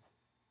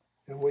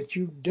and what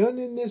you've done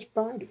in this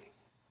body.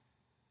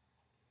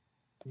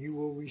 You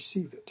will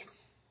receive it,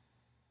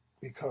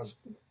 because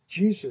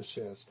Jesus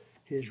says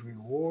his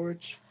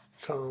rewards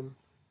come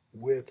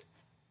with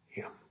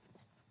him.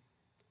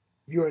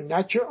 You are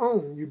not your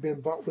own. You've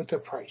been bought with a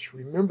price.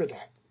 Remember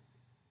that.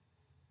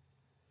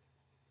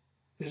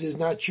 It is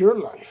not your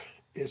life.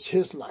 It's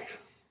his life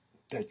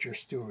that you're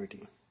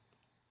stewarding.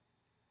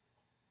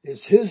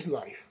 It's his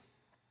life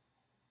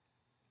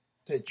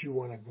that you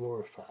want to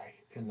glorify,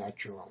 and not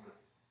your own.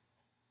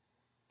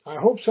 I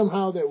hope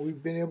somehow that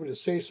we've been able to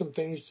say some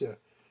things to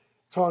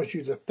cause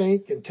you to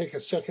think and take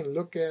a second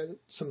look at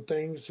some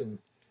things, and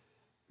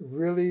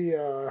really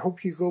I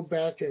hope you go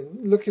back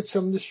and look at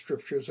some of the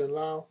scriptures and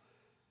allow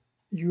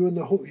you and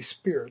the Holy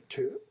Spirit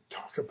to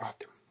talk about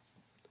them.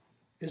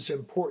 It's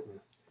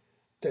important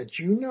that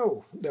you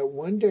know that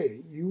one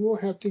day you will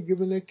have to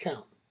give an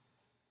account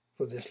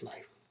for this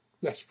life.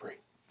 Let's pray.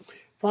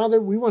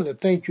 Father, we want to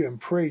thank you and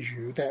praise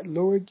you that,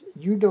 Lord,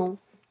 you don't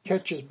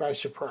catch us by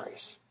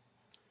surprise,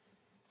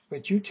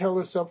 but you tell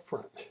us up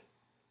front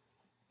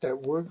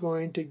that we're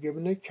going to give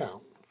an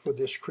account for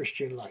this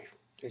Christian life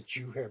that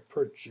you have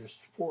purchased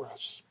for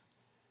us.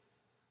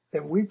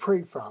 And we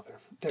pray, Father,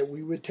 that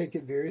we would take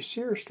it very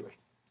seriously,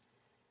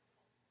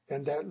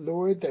 and that,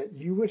 Lord, that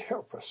you would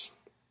help us.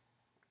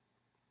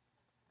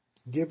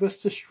 Give us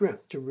the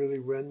strength to really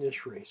run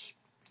this race.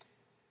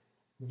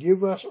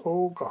 Give us,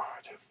 oh God,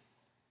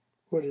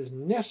 what is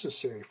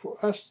necessary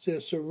for us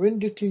to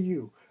surrender to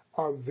you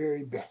our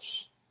very best.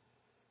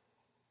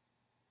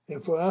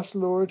 And for us,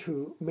 Lord,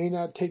 who may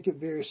not take it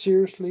very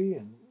seriously,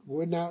 and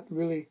we're not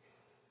really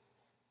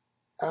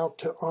out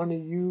to honor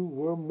you,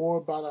 we're more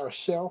about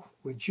ourselves,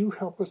 would you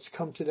help us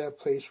come to that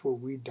place where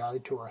we die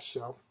to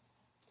ourselves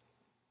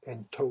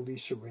and totally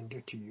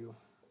surrender to you?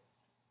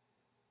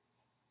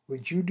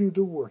 Would you do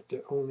the work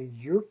that only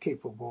you're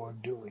capable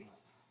of doing?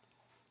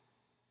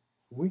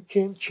 We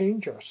can't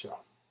change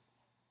ourselves,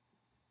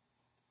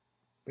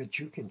 but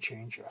you can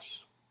change us.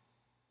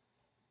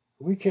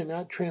 We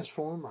cannot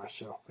transform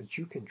ourselves, but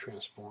you can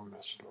transform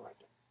us, Lord.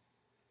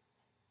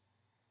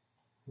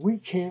 We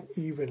can't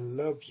even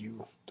love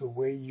you the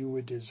way you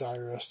would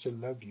desire us to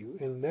love you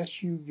unless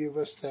you give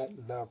us that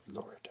love,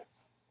 Lord.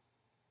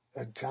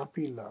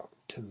 Agape love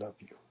to love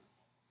you.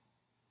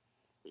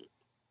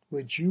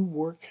 Would you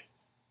work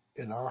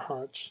in our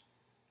hearts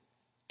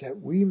that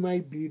we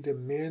might be the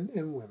men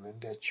and women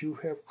that you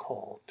have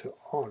called to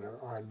honor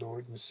our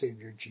Lord and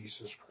Savior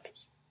Jesus Christ.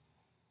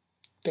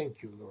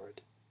 Thank you, Lord.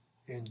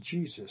 In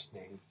Jesus'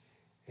 name,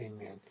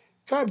 amen.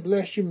 God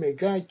bless you. May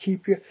God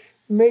keep you.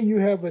 May you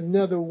have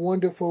another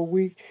wonderful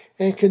week,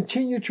 and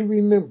continue to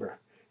remember,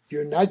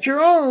 you're not your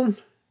own.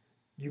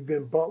 You've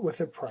been bought with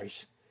a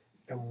price,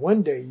 and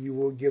one day you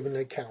will give an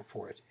account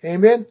for it.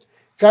 Amen.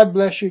 God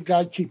bless you.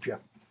 God keep you.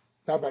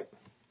 Bye-bye.